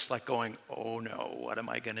 I'm just like going, oh no, what am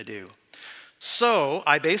I going to do? So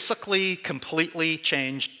I basically completely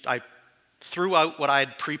changed. I threw out what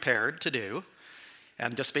I'd prepared to do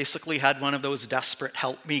and just basically had one of those desperate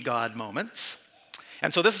help me God moments.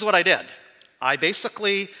 And so this is what I did. I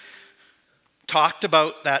basically talked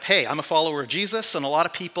about that, hey, I'm a follower of Jesus, and a lot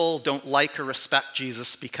of people don't like or respect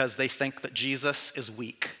Jesus because they think that Jesus is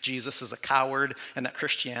weak. Jesus is a coward, and that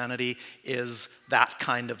Christianity is that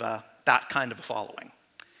kind of a following.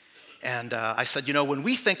 And I said, when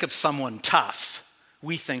we think of someone tough,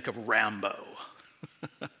 we think of Rambo.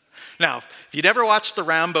 Now, if you'd ever watched the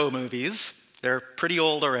Rambo movies, they're pretty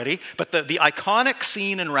old already, but the iconic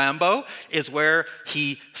scene in Rambo is where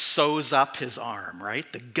he sews up his arm, right?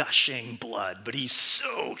 The gushing blood, but he's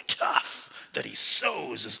so tough that he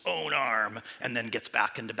sews his own arm and then gets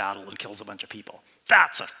back into battle and kills a bunch of people.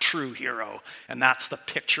 That's a true hero, and that's the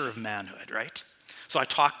picture of manhood, right? So I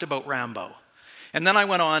talked about Rambo. And then I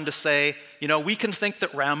went on to say, we can think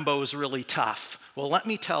that Rambo's really tough. Well, let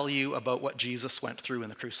me tell you about what Jesus went through in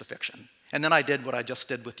the crucifixion. And then I did what I just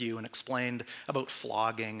did with you and explained about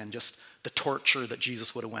flogging and just the torture that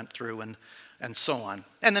Jesus would have went through and so on.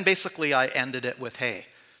 And then basically I ended it with, hey,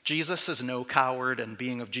 Jesus is no coward, and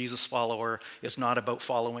being a Jesus follower is not about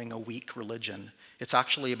following a weak religion. It's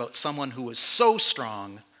actually about someone who is so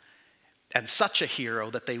strong and such a hero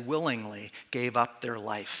that they willingly gave up their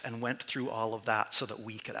life and went through all of that so that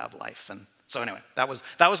we could have life. And so anyway, that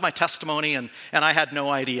was my testimony, and I had no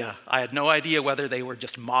idea. I had no idea whether they were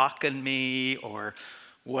just mocking me or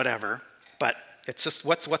whatever. But it's just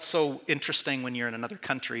what's so interesting when you're in another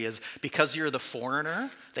country is because you're the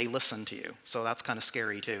foreigner, they listen to you. So that's kind of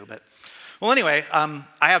scary too. But well, anyway, I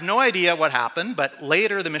have no idea what happened, but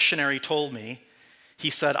later the missionary told me, he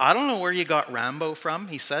said, I don't know where you got Rambo from,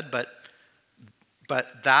 he said, but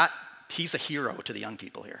that he's a hero to the young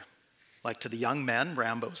people here. Like to the young men,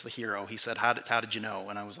 Rambo's the hero. He said, how did you know?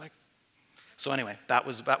 And I was like, so anyway, that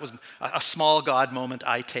was a small God moment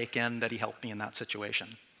I take in that he helped me in that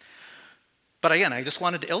situation. But again, I just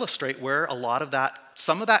wanted to illustrate where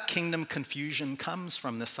some of that kingdom confusion comes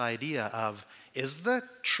from, this idea of, is the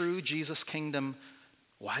true Jesus kingdom,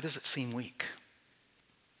 why does it seem weak?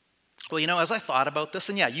 Well, as I thought about this,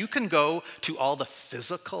 and yeah, you can go to all the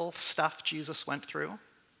physical stuff Jesus went through,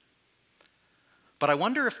 but I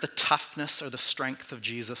wonder if the toughness or the strength of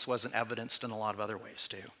Jesus wasn't evidenced in a lot of other ways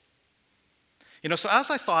too. So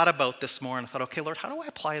as I thought about this more, and I thought, okay, Lord, how do I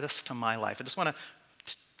apply this to my life? I just want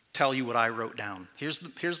to tell you what I wrote down. Here's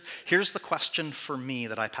the question for me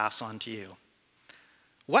that I pass on to you.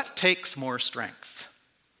 What takes more strength?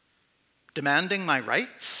 Demanding my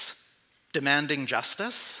rights? Demanding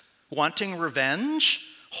justice? Wanting revenge?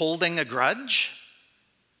 Holding a grudge?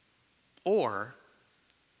 Or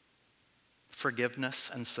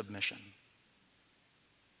forgiveness and submission?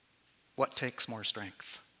 What takes more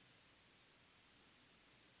strength?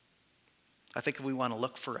 I think if we want to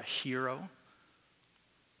look for a hero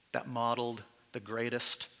that modeled the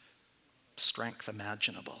greatest strength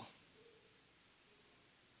imaginable,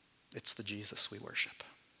 it's the Jesus we worship.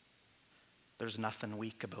 There's nothing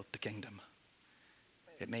weak about the kingdom.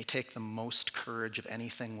 It may take the most courage of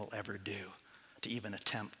anything we'll ever do to even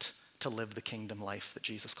attempt to live the kingdom life that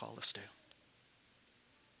Jesus called us to.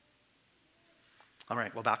 All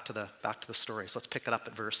right, well, back to the story. So let's pick it up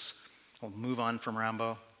at we'll move on from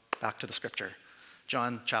Rambo, back to the scripture.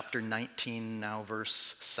 John chapter 19, now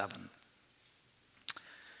verse 7.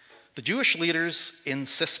 The Jewish leaders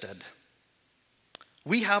insisted,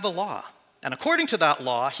 we have a law, and according to that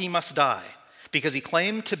law, he must die, because he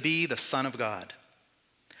claimed to be the Son of God.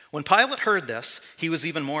 When Pilate heard this, he was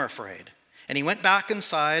even more afraid, and he went back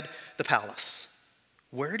inside the palace.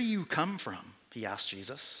 Where do you come from? He asked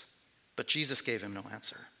Jesus. But Jesus gave him no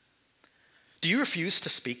answer. Do you refuse to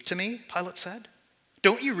speak to me? Pilate said.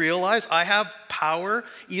 Don't you realize I have power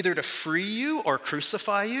either to free you or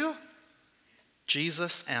crucify you?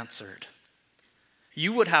 Jesus answered,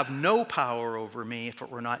 you would have no power over me if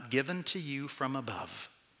it were not given to you from above.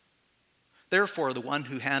 Therefore, the one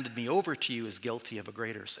who handed me over to you is guilty of a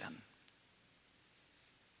greater sin.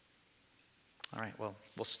 All right, well,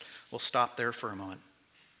 we'll stop there for a moment.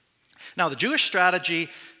 Now, the Jewish strategy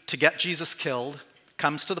to get Jesus killed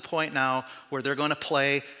comes to the point now where they're going to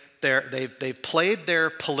play they've played their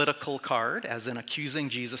political card, as in accusing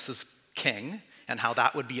Jesus as king, and how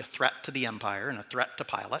that would be a threat to the empire and a threat to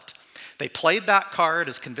Pilate. They played that card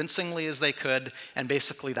as convincingly as they could, and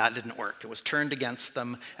basically that didn't work. It was turned against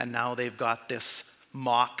them, and now they've got this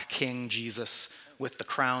mock king Jesus with the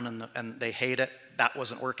crown, and they hate it. That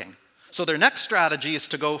wasn't working. So their next strategy is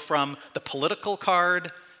to go from the political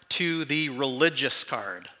card to the religious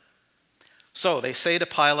card. So they say to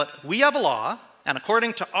Pilate, we have a law, and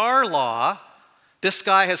according to our law, this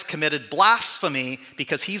guy has committed blasphemy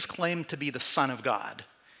because he's claimed to be the Son of God.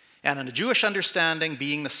 And in a Jewish understanding,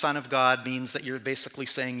 being the Son of God means that you're basically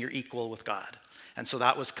saying you're equal with God. And so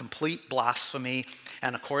that was complete blasphemy,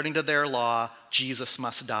 and according to their law, Jesus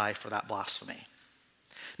must die for that blasphemy.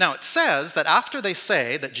 Now it says that after they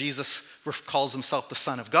say that Jesus calls himself the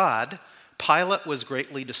Son of God, Pilate was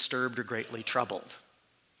greatly disturbed or greatly troubled.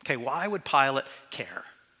 Okay, why would Pilate care?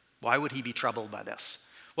 Why would he be troubled by this?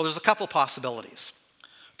 Well, there's a couple possibilities.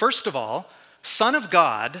 First of all, Son of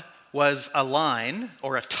God was a line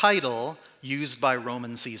or a title used by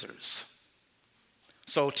Roman Caesars.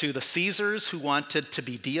 So to the Caesars who wanted to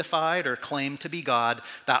be deified or claimed to be God,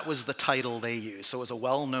 that was the title they used. So it was a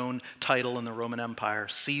well-known title in the Roman Empire,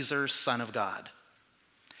 Caesar, Son of God.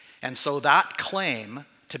 And so that claim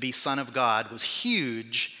to be Son of God was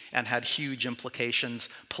huge and had huge implications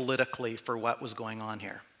politically for what was going on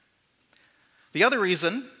here. The other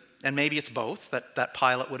reason, and maybe it's both, that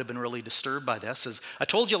Pilate would have been really disturbed by this is, I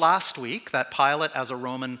told you last week that Pilate as a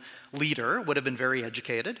Roman leader would have been very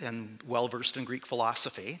educated and well-versed in Greek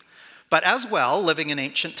philosophy. But as well, living in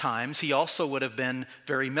ancient times, he also would have been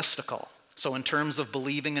very mystical. So in terms of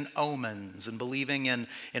believing in omens and believing in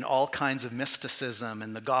all kinds of mysticism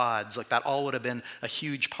and the gods, like that all would have been a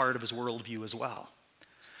huge part of his worldview as well.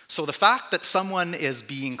 So the fact that someone is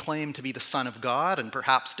being claimed to be the Son of God, and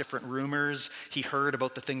perhaps different rumors he heard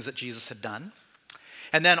about the things that Jesus had done.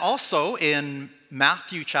 And then also in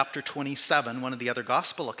Matthew chapter 27, one of the other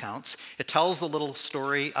gospel accounts, it tells the little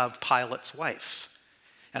story of Pilate's wife.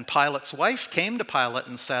 And Pilate's wife came to Pilate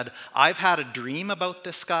and said, I've had a dream about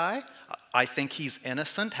this guy. I think he's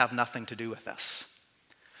innocent, have nothing to do with this.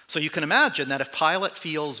 So you can imagine that if Pilate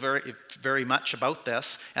feels very, very much about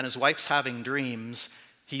this and his wife's having dreams,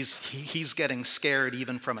 he's getting scared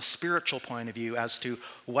even from a spiritual point of view as to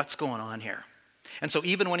what's going on here. And so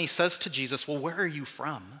even when he says to Jesus, well, where are you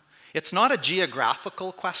from? It's not a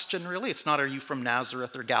geographical question, really. It's not, are you from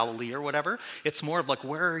Nazareth or Galilee or whatever? It's more of like,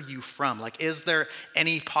 where are you from? Like, is there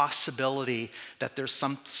any possibility that there's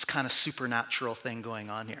some kind of supernatural thing going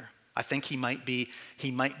on here? I think he might be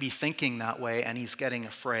thinking that way, and he's getting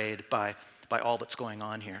afraid by all that's going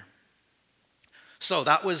on here. So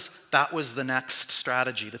that was the next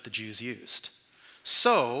strategy that the Jews used.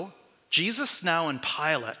 So Jesus now and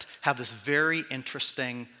Pilate have this very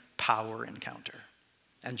interesting power encounter.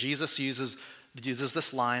 And Jesus uses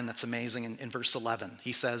this line that's amazing in verse 11.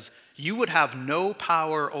 He says, you would have no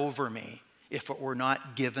power over me if it were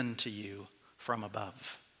not given to you from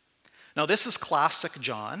above. Now this is classic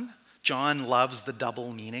John. John loves the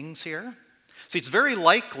double meanings here. See, it's very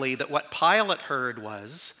likely that what Pilate heard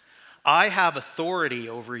was, I have authority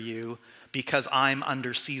over you because I'm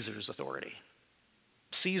under Caesar's authority.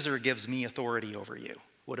 Caesar gives me authority over you,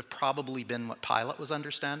 would have probably been what Pilate was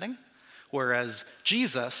understanding, whereas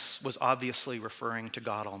Jesus was obviously referring to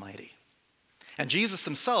God Almighty. And Jesus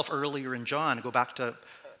himself, earlier in John, go back to, I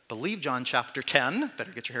believe, John chapter 10,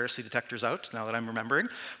 better get your heresy detectors out now that I'm remembering,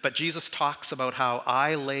 but Jesus talks about how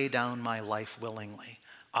I lay down my life willingly.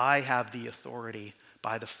 I have the authority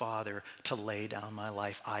by the Father to lay down my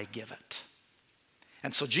life. I give it.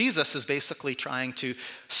 And so Jesus is basically trying to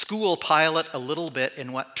school Pilate a little bit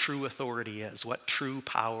in what true authority is, what true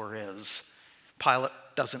power is. Pilate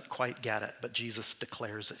doesn't quite get it, but Jesus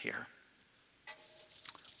declares it here.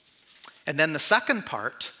 And then the second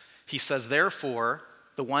part, he says, therefore,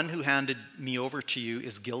 the one who handed me over to you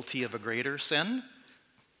is guilty of a greater sin.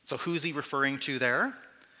 So who's he referring to there?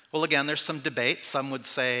 Well, again, there's some debate. Some would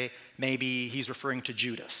say maybe he's referring to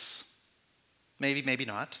Judas. Maybe, maybe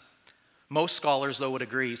not. Most scholars, though, would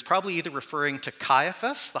agree he's probably either referring to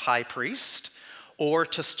Caiaphas, the high priest, or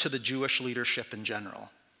to the Jewish leadership in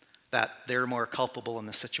general, that they're more culpable in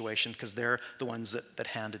this situation because they're the ones that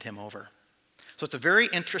handed him over. So it's a very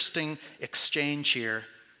interesting exchange here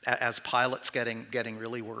as Pilate's getting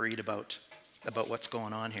really worried about what's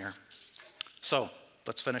going on here. So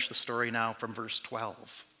let's finish the story now from verse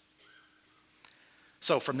 12.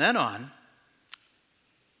 So from then on,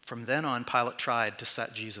 Pilate tried to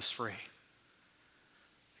set Jesus free.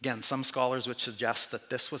 Again, some scholars would suggest that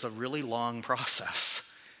this was a really long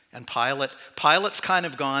process. And Pilate's kind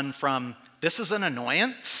of gone from, this is an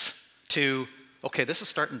annoyance, to, okay, this is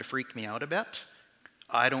starting to freak me out a bit.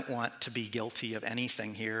 I don't want to be guilty of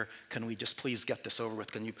anything here. Can we just please get this over with?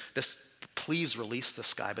 Please release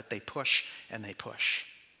this guy? But they push and they push.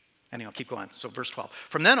 Anyway, keep going. So verse 12.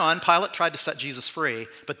 From then on, Pilate tried to set Jesus free,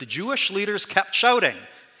 but the Jewish leaders kept shouting,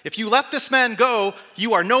 if you let this man go,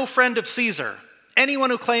 you are no friend of Caesar. Anyone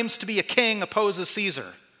who claims to be a king opposes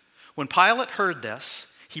Caesar. When Pilate heard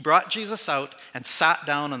this, he brought Jesus out and sat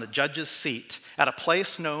down on the judge's seat at a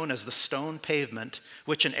place known as the stone pavement,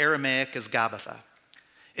 which in Aramaic is Gabbatha.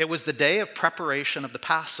 It was the day of preparation of the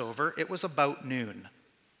Passover. It was about noon.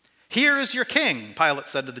 Here is your king, Pilate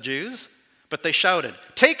said to the Jews. But they shouted,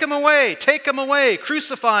 take him away,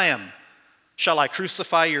 crucify him. Shall I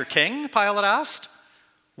crucify your king? Pilate asked.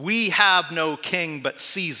 We have no king but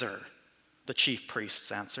Caesar, the chief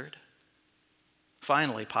priests answered.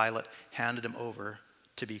 Finally, Pilate handed him over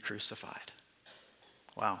to be crucified.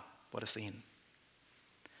 Wow, what a scene.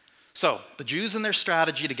 So, the Jews in their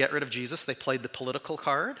strategy to get rid of Jesus, they played the political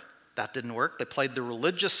card. That didn't work. They played the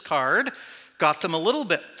religious card, got them a little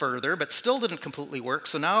bit further, but still didn't completely work.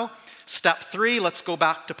 So now, step 3, let's go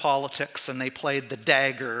back to politics, and they played the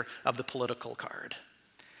dagger of the political card.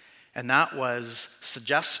 And that was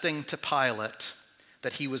suggesting to Pilate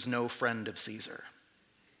that he was no friend of Caesar.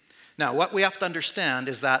 Now, what we have to understand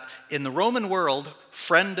is that in the Roman world,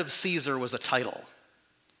 friend of Caesar was a title.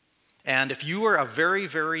 And if you were a very,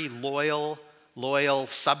 very loyal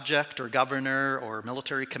subject or governor or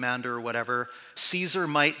military commander or whatever, Caesar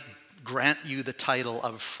might grant you the title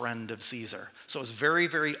of friend of Caesar. So it was very,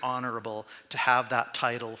 very honorable to have that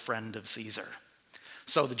title, friend of Caesar.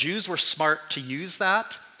 So the Jews were smart to use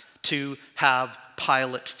that to have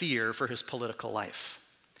Pilate fear for his political life.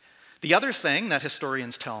 The other thing that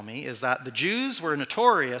historians tell me is that the Jews were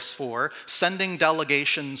notorious for sending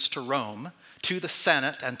delegations to Rome, to the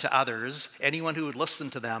Senate and to others, anyone who would listen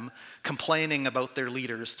to them, complaining about their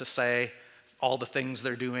leaders to say all the things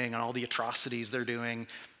they're doing and all the atrocities they're doing.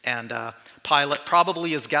 And Pilate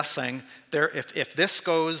probably is guessing, if this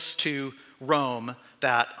goes to Rome,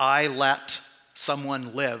 that I let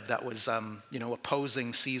someone live that was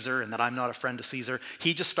opposing Caesar and that I'm not a friend of Caesar,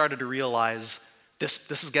 he just started to realize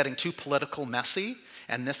this is getting too political messy,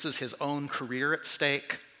 and this is his own career at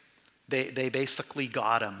stake. They basically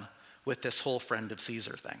got him with this whole friend of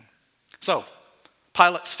Caesar thing. So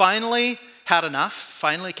Pilate's finally had enough,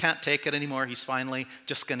 finally can't take it anymore. He's finally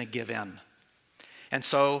just going to give in. And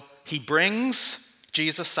so he brings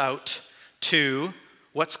Jesus out to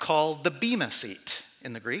what's called the Bema seat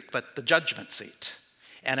in the Greek, but the judgment seat.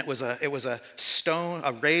 And it was a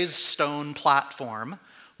raised stone platform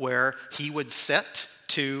where he would sit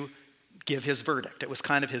to give his verdict. It was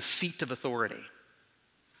kind of his seat of authority.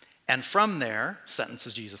 And from there,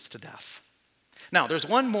 sentences Jesus to death. Now, there's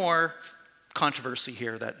one more controversy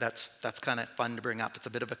here that's kind of fun to bring up. It's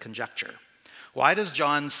a bit of a conjecture. Why does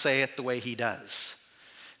John say it the way he does?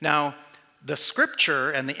 Now, the scripture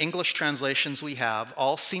and the English translations we have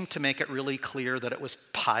all seem to make it really clear that it was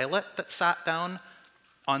Pilate that sat down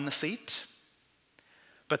on the seat.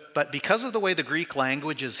 But because of the way the Greek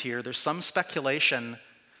language is here, there's some speculation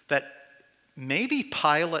that maybe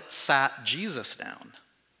Pilate sat Jesus down.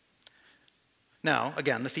 Now,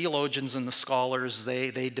 again, the theologians and the scholars,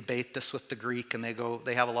 they debate this with the Greek and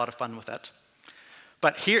they have a lot of fun with it.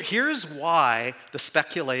 But here's why the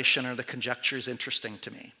speculation or the conjecture is interesting to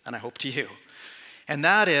me, and I hope to you. And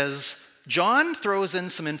that is, John throws in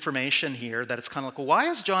some information here that it's kind of like, well, why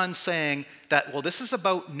is John saying that, well, this is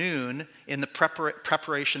about noon in the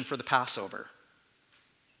preparation for the Passover?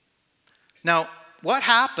 Now, what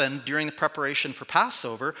happened during the preparation for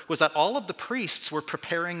Passover was that all of the priests were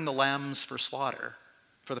preparing the lambs for slaughter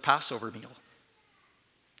for the Passover meal.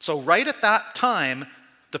 So right at that time,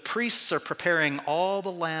 the priests are preparing all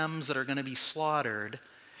the lambs that are going to be slaughtered.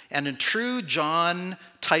 And in true John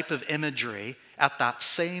type of imagery, at that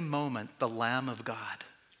same moment, the Lamb of God,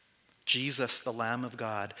 Jesus, the Lamb of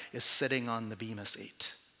God, is sitting on the Bema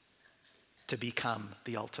seat to become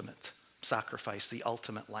the ultimate sacrifice, the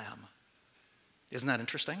ultimate lamb. Isn't that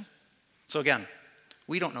interesting? So again,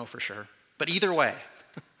 we don't know for sure. But either way,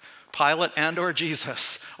 Pilate and or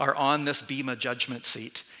Jesus are on this Bema judgment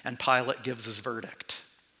seat, and Pilate gives his verdict.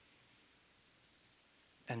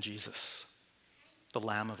 And Jesus, the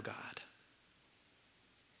Lamb of God,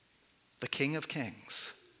 the King of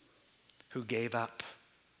Kings, who gave up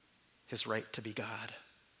his right to be God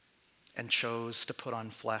and chose to put on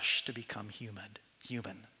flesh to become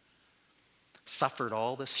human, suffered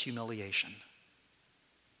all this humiliation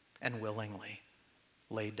and willingly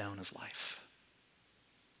laid down his life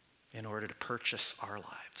in order to purchase our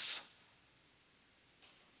lives,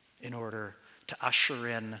 in order to usher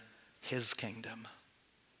in his kingdom,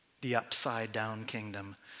 the upside-down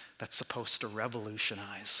kingdom that's supposed to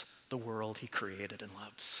revolutionize the world he created and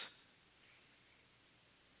loves.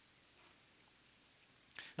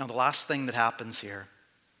 Now, the last thing that happens here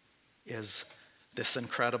is this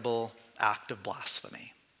incredible act of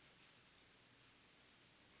blasphemy.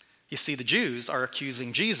 You see, the Jews are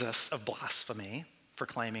accusing Jesus of blasphemy for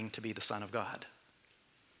claiming to be the Son of God.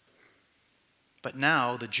 But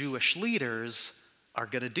now the Jewish leaders are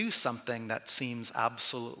going to do something that seems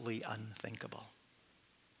absolutely unthinkable.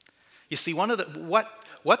 You see, what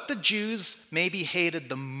the Jews maybe hated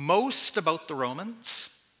the most about the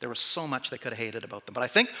Romans There was so much they could have hated about them. But I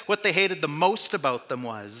think what they hated the most about them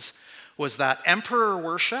was that emperor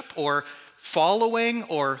worship, or following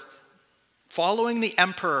the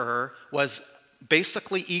emperor, was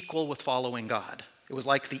basically equal with following God. It was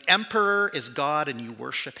like the emperor is God and you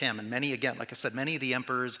worship him. And many, again, like I said, many of the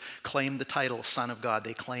emperors claimed the title Son of God.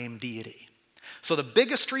 They claimed deity. So the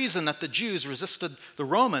biggest reason that the Jews resisted the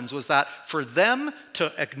Romans was that for them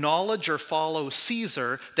to acknowledge or follow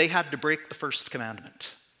Caesar, they had to break the first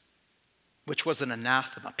commandment, which was an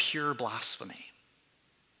anathema, pure blasphemy.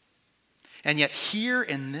 And yet here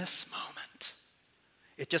in this moment,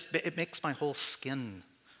 it makes my whole skin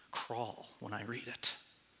crawl when I read it.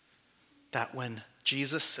 That when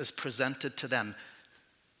Jesus is presented to them,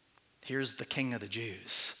 here's the King of the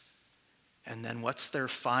Jews. And then what's their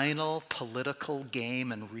final political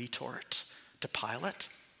game and retort to Pilate?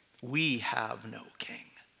 We have no king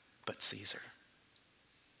but Caesar.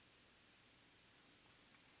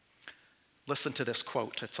 Listen to this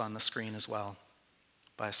quote. It's on the screen as well,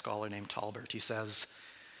 by a scholar named Talbert. He says,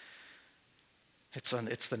 it's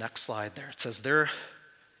the next slide there. It says,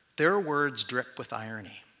 their words drip with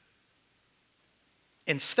irony.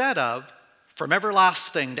 Instead of, from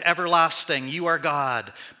everlasting to everlasting, you are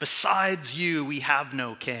God. Besides you, we have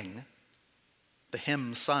no king. The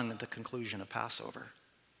hymn sung at the conclusion of Passover.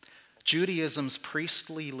 Judaism's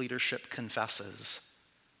priestly leadership confesses,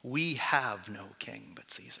 we have no king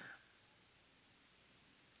but Caesar.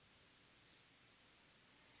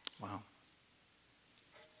 Wow.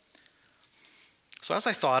 So as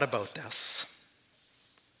I thought about this,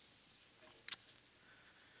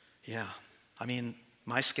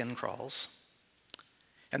 my skin crawls.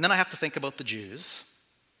 And then I have to think about the Jews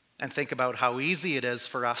and think about how easy it is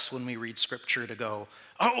for us when we read Scripture to go,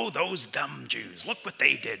 oh, those dumb Jews, look what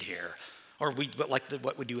they did here. Or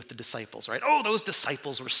what we do with the disciples, right? Oh, those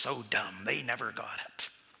disciples were so dumb, they never got it.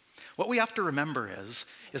 What we have to remember is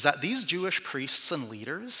that these Jewish priests and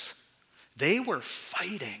leaders, they were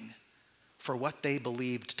fighting for what they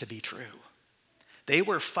believed to be true. They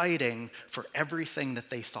were fighting for everything that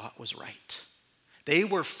they thought was right. They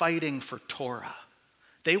were fighting for Torah.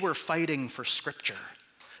 They were fighting for Scripture.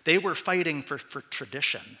 They were fighting for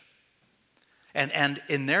tradition. And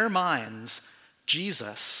in their minds,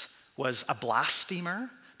 Jesus was a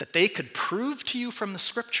blasphemer that they could prove to you from the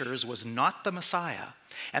Scriptures was not the Messiah,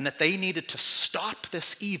 and that they needed to stop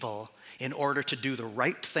this evil in order to do the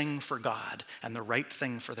right thing for God and the right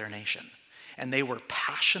thing for their nation. And they were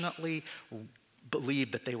passionately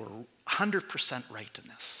believed that they were 100% right in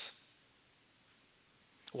this.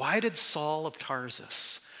 Why did Saul of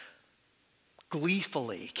Tarsus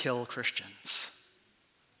gleefully kill Christians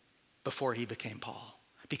before he became Paul?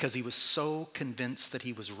 Because he was so convinced that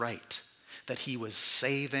he was right, that he was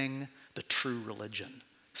saving the true religion,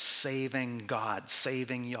 saving God,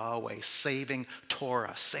 saving Yahweh, saving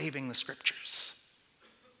Torah, saving the Scriptures.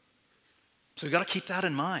 So we've got to keep that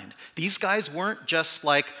in mind. These guys weren't just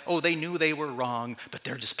like, oh, they knew they were wrong, but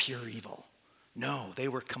they're just pure evil. No, they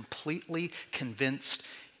were completely convinced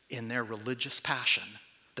in their religious passion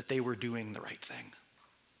that they were doing the right thing.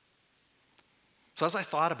 So as I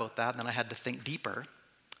thought about that, then I had to think deeper.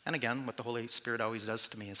 And again, what the Holy Spirit always does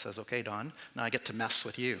to me is says, okay, Don, now I get to mess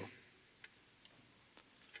with you.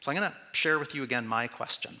 So I'm going to share with you again my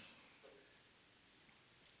question.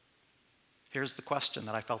 Here's the question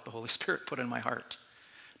that I felt the Holy Spirit put in my heart.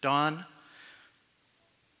 Don,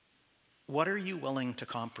 what are you willing to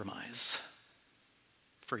compromise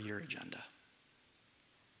for your agenda?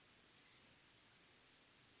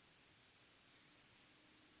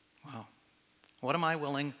 Wow. What am I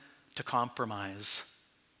willing to compromise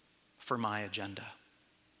for my agenda?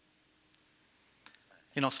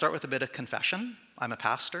 I'll start with a bit of confession. I'm a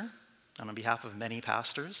pastor, and on behalf of many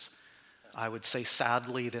pastors, I would say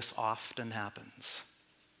sadly this often happens.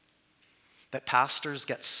 That pastors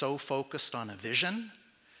get so focused on a vision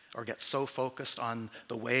or get so focused on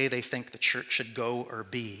the way they think the church should go or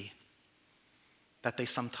be that they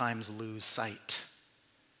sometimes lose sight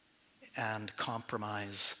and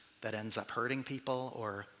compromise that ends up hurting people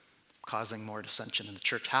or causing more dissension in the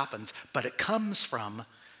church happens. But it comes from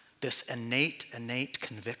this innate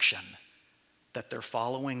conviction that they're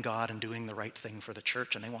following God and doing the right thing for the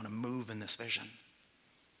church, and they want to move in this vision.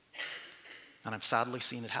 And I've sadly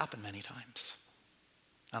seen it happen many times.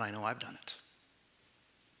 And I know I've done it.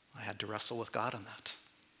 I had to wrestle with God on that.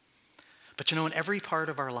 But in every part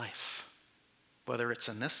of our life, whether it's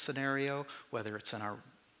in this scenario, whether it's in our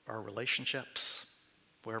relationships,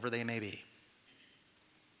 wherever they may be,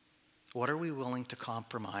 what are we willing to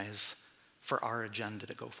compromise for our agenda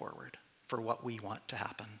to go forward, for what we want to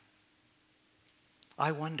happen?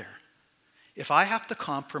 I wonder If I have to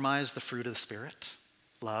compromise the fruit of the Spirit,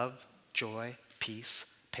 love, joy, peace,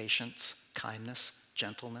 patience, kindness,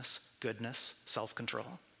 gentleness, goodness,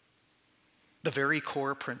 self-control, the very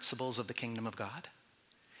core principles of the kingdom of God,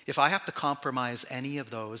 if I have to compromise any of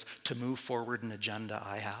those to move forward an agenda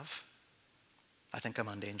I have, I think I'm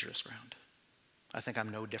on dangerous ground. I think I'm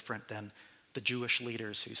no different than the Jewish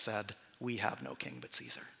leaders who said, we have no king but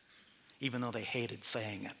Caesar. Even though they hated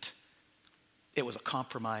saying it, it was a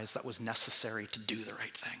compromise that was necessary to do the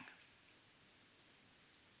right thing.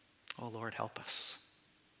 Oh, Lord, help us.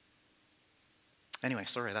 Anyway,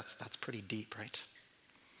 sorry, that's pretty deep, right?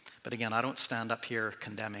 But again, I don't stand up here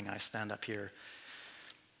condemning. I stand up here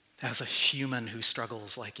as a human who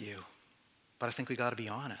struggles like you. But I think we got to be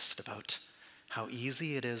honest about how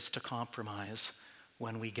easy it is to compromise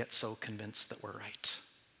when we get so convinced that we're right.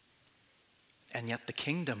 And yet the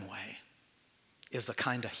kingdom way is the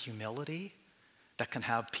kind of humility that can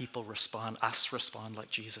have people respond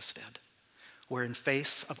like Jesus did. Where in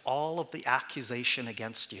face of all of the accusation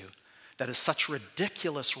against you, that is such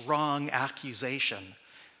ridiculous, wrong accusation,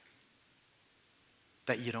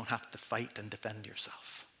 that you don't have to fight and defend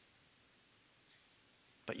yourself.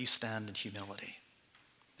 But you stand in humility,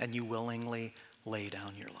 and you willingly lay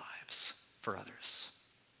down your lives for others.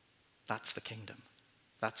 That's the kingdom.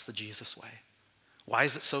 That's the Jesus way. Why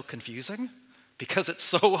is it so confusing? Because it's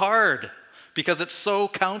so hard. Because it's so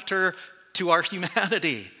counter to our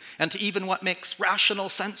humanity and to even what makes rational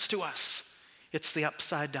sense to us. It's the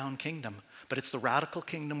upside down kingdom, but it's the radical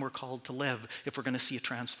kingdom we're called to live if we're going to see a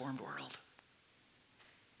transformed world.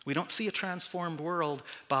 We don't see a transformed world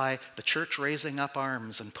by the church raising up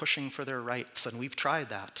arms and pushing for their rights, and we've tried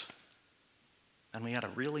that. And we had a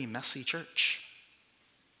really messy church.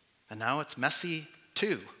 And now it's messy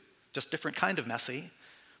too, just different kind of messy,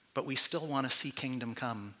 but we still want to see kingdom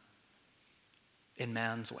come in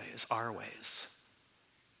man's ways, our ways,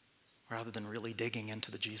 rather than really digging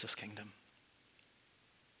into the Jesus kingdom.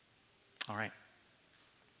 All right.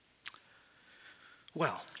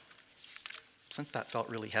 Well, since that felt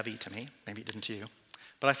really heavy to me, maybe it didn't to you,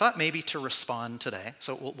 but I thought maybe to respond today,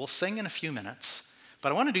 so we'll sing in a few minutes,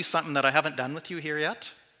 but I want to do something that I haven't done with you here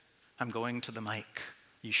yet. I'm going to the mic.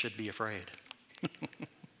 You should be afraid.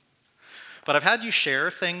 But I've had you share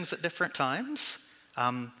things at different times.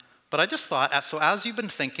 But I just thought, so as you've been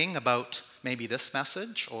thinking about maybe this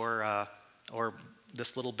message or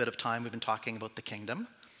this little bit of time we've been talking about the kingdom,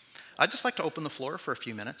 I'd just like to open the floor for a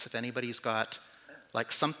few minutes if anybody's got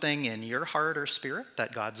like something in your heart or spirit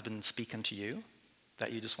that God's been speaking to you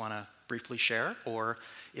that you just want to briefly share, or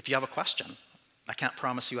if you have a question. I can't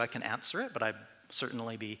promise you I can answer it, but I'd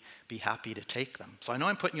certainly be happy to take them. So I know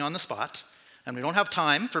I'm putting you on the spot, and we don't have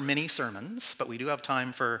time for mini sermons, but we do have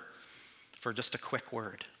time for just a quick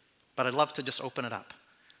word. But I'd love to just open it up.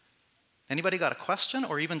 Anybody got a question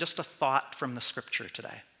or even just a thought from the scripture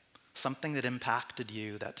today? Something that impacted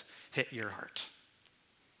you, that hit your heart?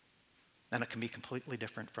 And it can be completely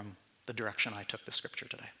different from the direction I took the scripture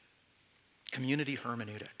today. Community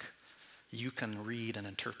hermeneutic. You can read and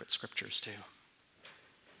interpret scriptures too.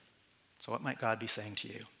 So what might God be saying to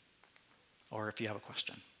you? Or if you have a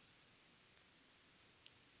question.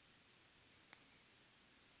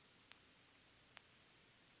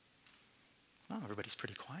 Oh, everybody's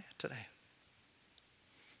pretty quiet today.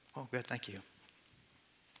 Oh, good, thank you.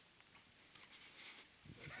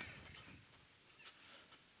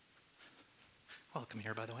 Welcome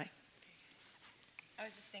here, by the way. I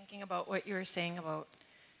was just thinking about what you were saying about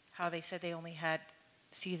how they said they only had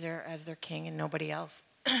Caesar as their king and nobody else.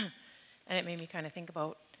 And it made me kind of think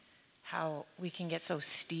about how we can get so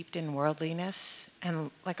steeped in worldliness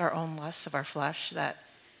and like our own lusts of our flesh that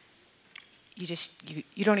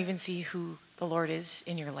you don't even see who the Lord is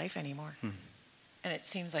in your life anymore. And it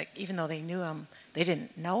seems like even though they knew him, they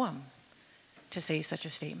didn't know him to say such a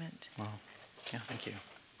statement. Well, yeah, thank you.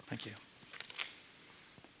 Thank you.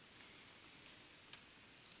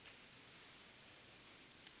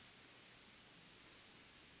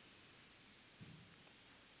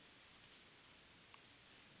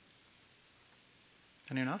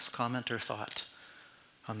 Anyone else comment or thought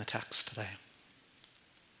on the text today?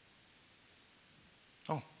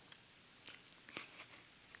 Oh.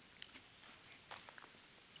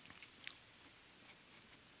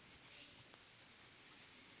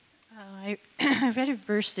 I read a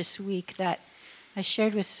verse this week that I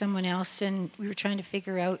shared with someone else, and we were trying to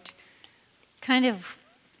figure out kind of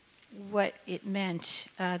what it meant.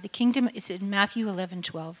 The kingdom is in Matthew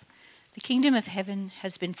 11:12. The kingdom of heaven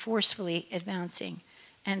has been forcefully advancing,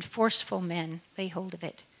 and forceful men lay hold of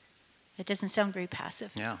it. It doesn't sound very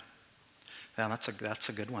passive. Yeah, that's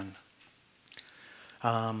a good one.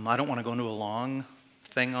 I don't want to go into a long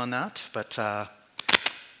thing on that, but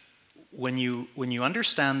when you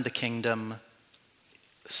understand the kingdom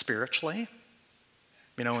spiritually,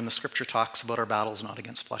 when the scripture talks about our battles not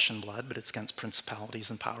against flesh and blood, but it's against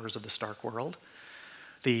principalities and powers of this dark world,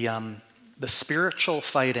 the spiritual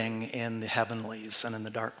fighting in the heavenlies and in the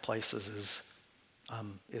dark places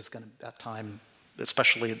is going to, at time,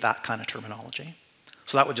 especially that kind of terminology.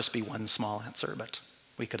 So that would just be one small answer, but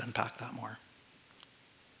we could unpack that more.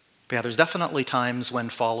 But yeah, there's definitely times when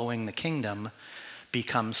following the kingdom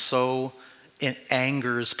becomes so, it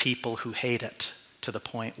angers people who hate it to the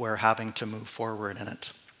point where having to move forward in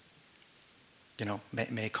it,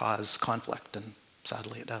 may cause conflict, and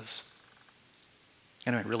sadly it does.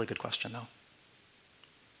 Anyway, really good question though.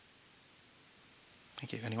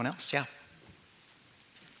 Thank you. Anyone else? Yeah.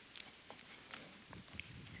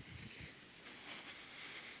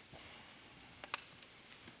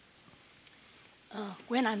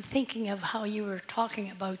 When I'm thinking of how you were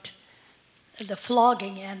talking about the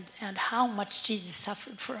flogging and how much Jesus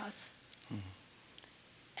suffered for us.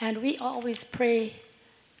 Mm-hmm. And we always pray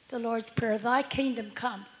the Lord's Prayer, thy kingdom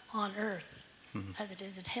come on earth as it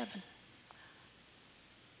is in heaven.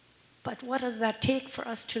 But what does that take for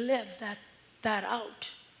us to live that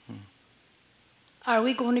out? Are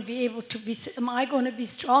we going to be able to am I going to be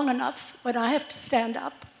strong enough when I have to stand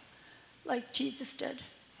up like Jesus did?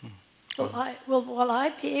 Will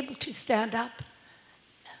I be able to stand up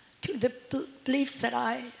to the beliefs that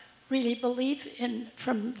I really believe in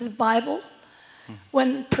from the Bible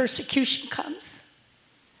when persecution comes?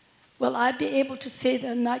 Will I be able to say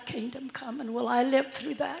then thy kingdom come, and will I live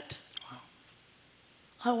through that? Wow.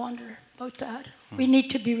 I wonder about that. We need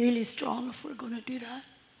to be really strong if we're going to do that.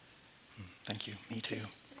 Thank you. Me too.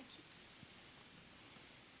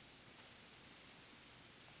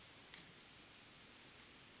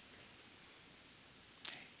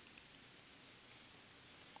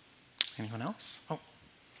 Anyone else? Oh,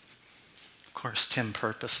 of course, Tim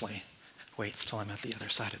purposely waits till I'm at the other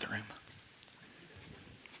side of the room.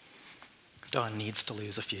 Don needs to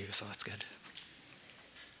lose a few, so that's good.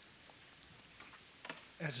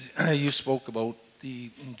 As you spoke about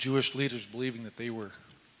the Jewish leaders believing that they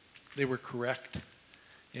were correct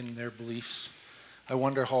in their beliefs, I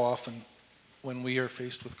wonder how often when we are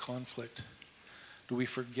faced with conflict, do we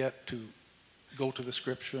forget to go to the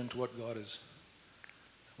scripture and to what God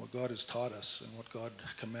has taught us and what God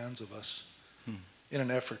commands of us in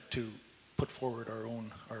an effort to put forward our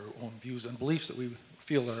own views and beliefs that we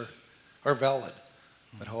feel are valid.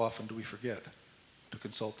 But how often do we forget to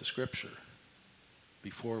consult the scripture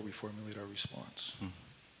before we formulate our response?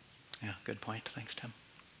 Yeah, good point. Thanks, Tim.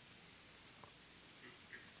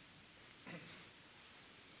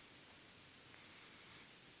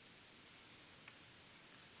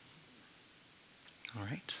 All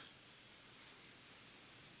right.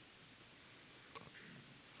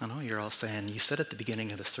 I know you're all saying, you said at the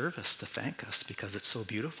beginning of the service to thank us because it's so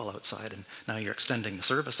beautiful outside, and now you're extending the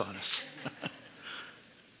service on us.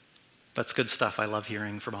 That's good stuff. I love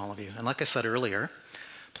hearing from all of you. And like I said earlier,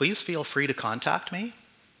 please feel free to contact me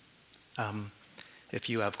if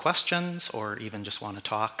you have questions or even just want to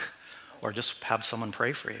talk or just have someone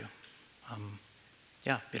pray for you.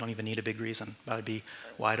 Yeah, you don't even need a big reason, but I'd be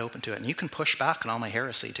wide open to it. And you can push back on all my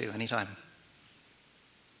heresy too, anytime.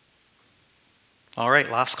 All right,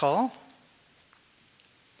 last call.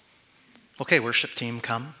 Okay, worship team,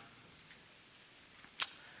 come.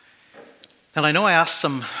 And I know I asked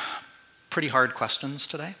some pretty hard questions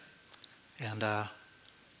today. And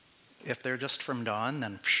if they're just from Don,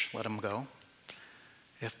 then let them go.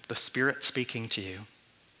 If the Spirit's speaking to you,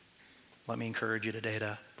 let me encourage you today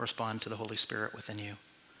to respond to the Holy Spirit within you.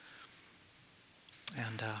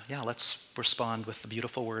 And let's respond with the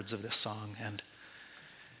beautiful words of this song and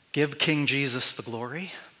give King Jesus the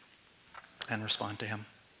glory and respond to him.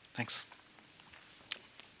 Thanks.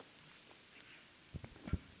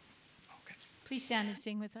 Okay. Please stand and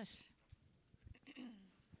sing with us.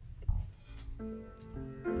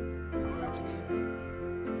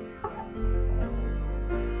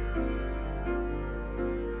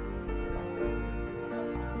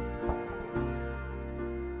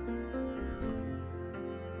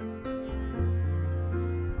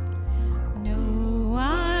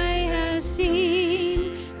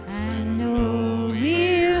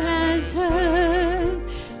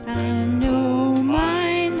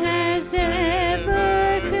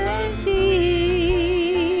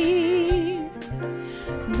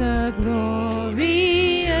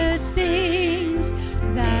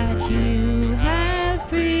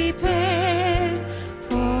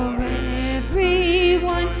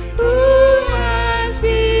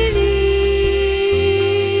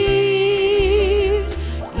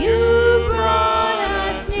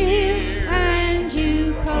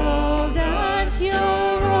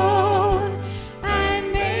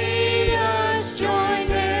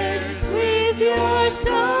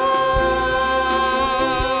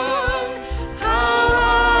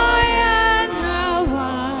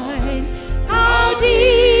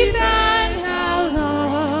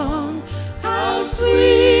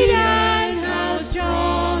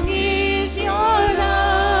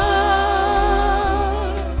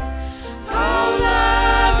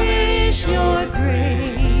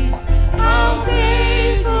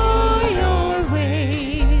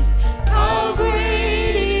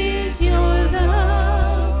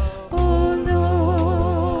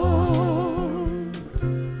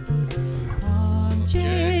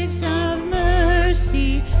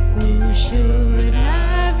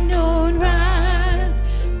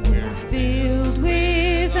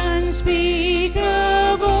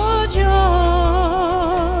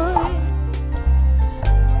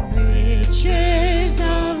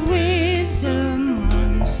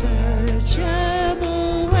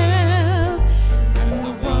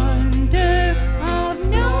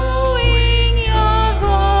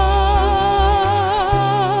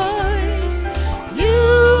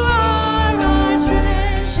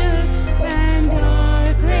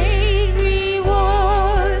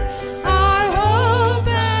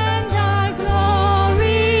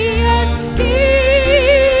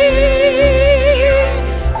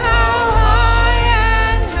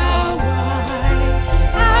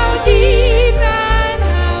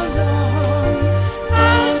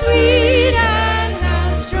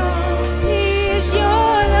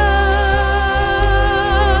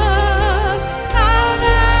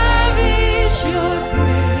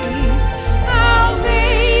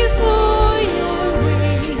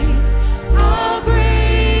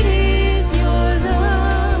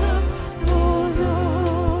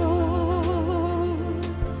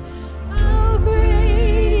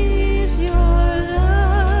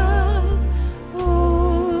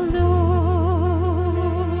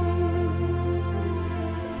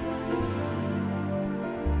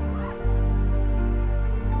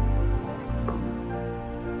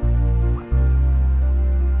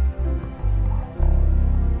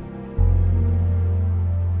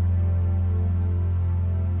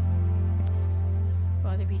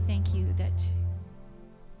 thank you that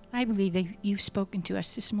I believe that you've spoken to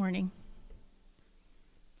us this morning.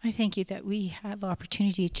 I thank you that we have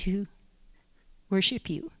opportunity to worship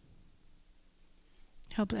you.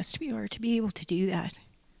 How blessed we are to be able to do that.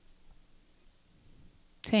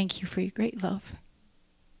 Thank you for your great love.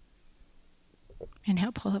 And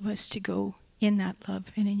help all of us to go in that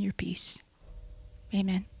love and in your peace.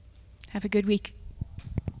 Amen. Have a good week.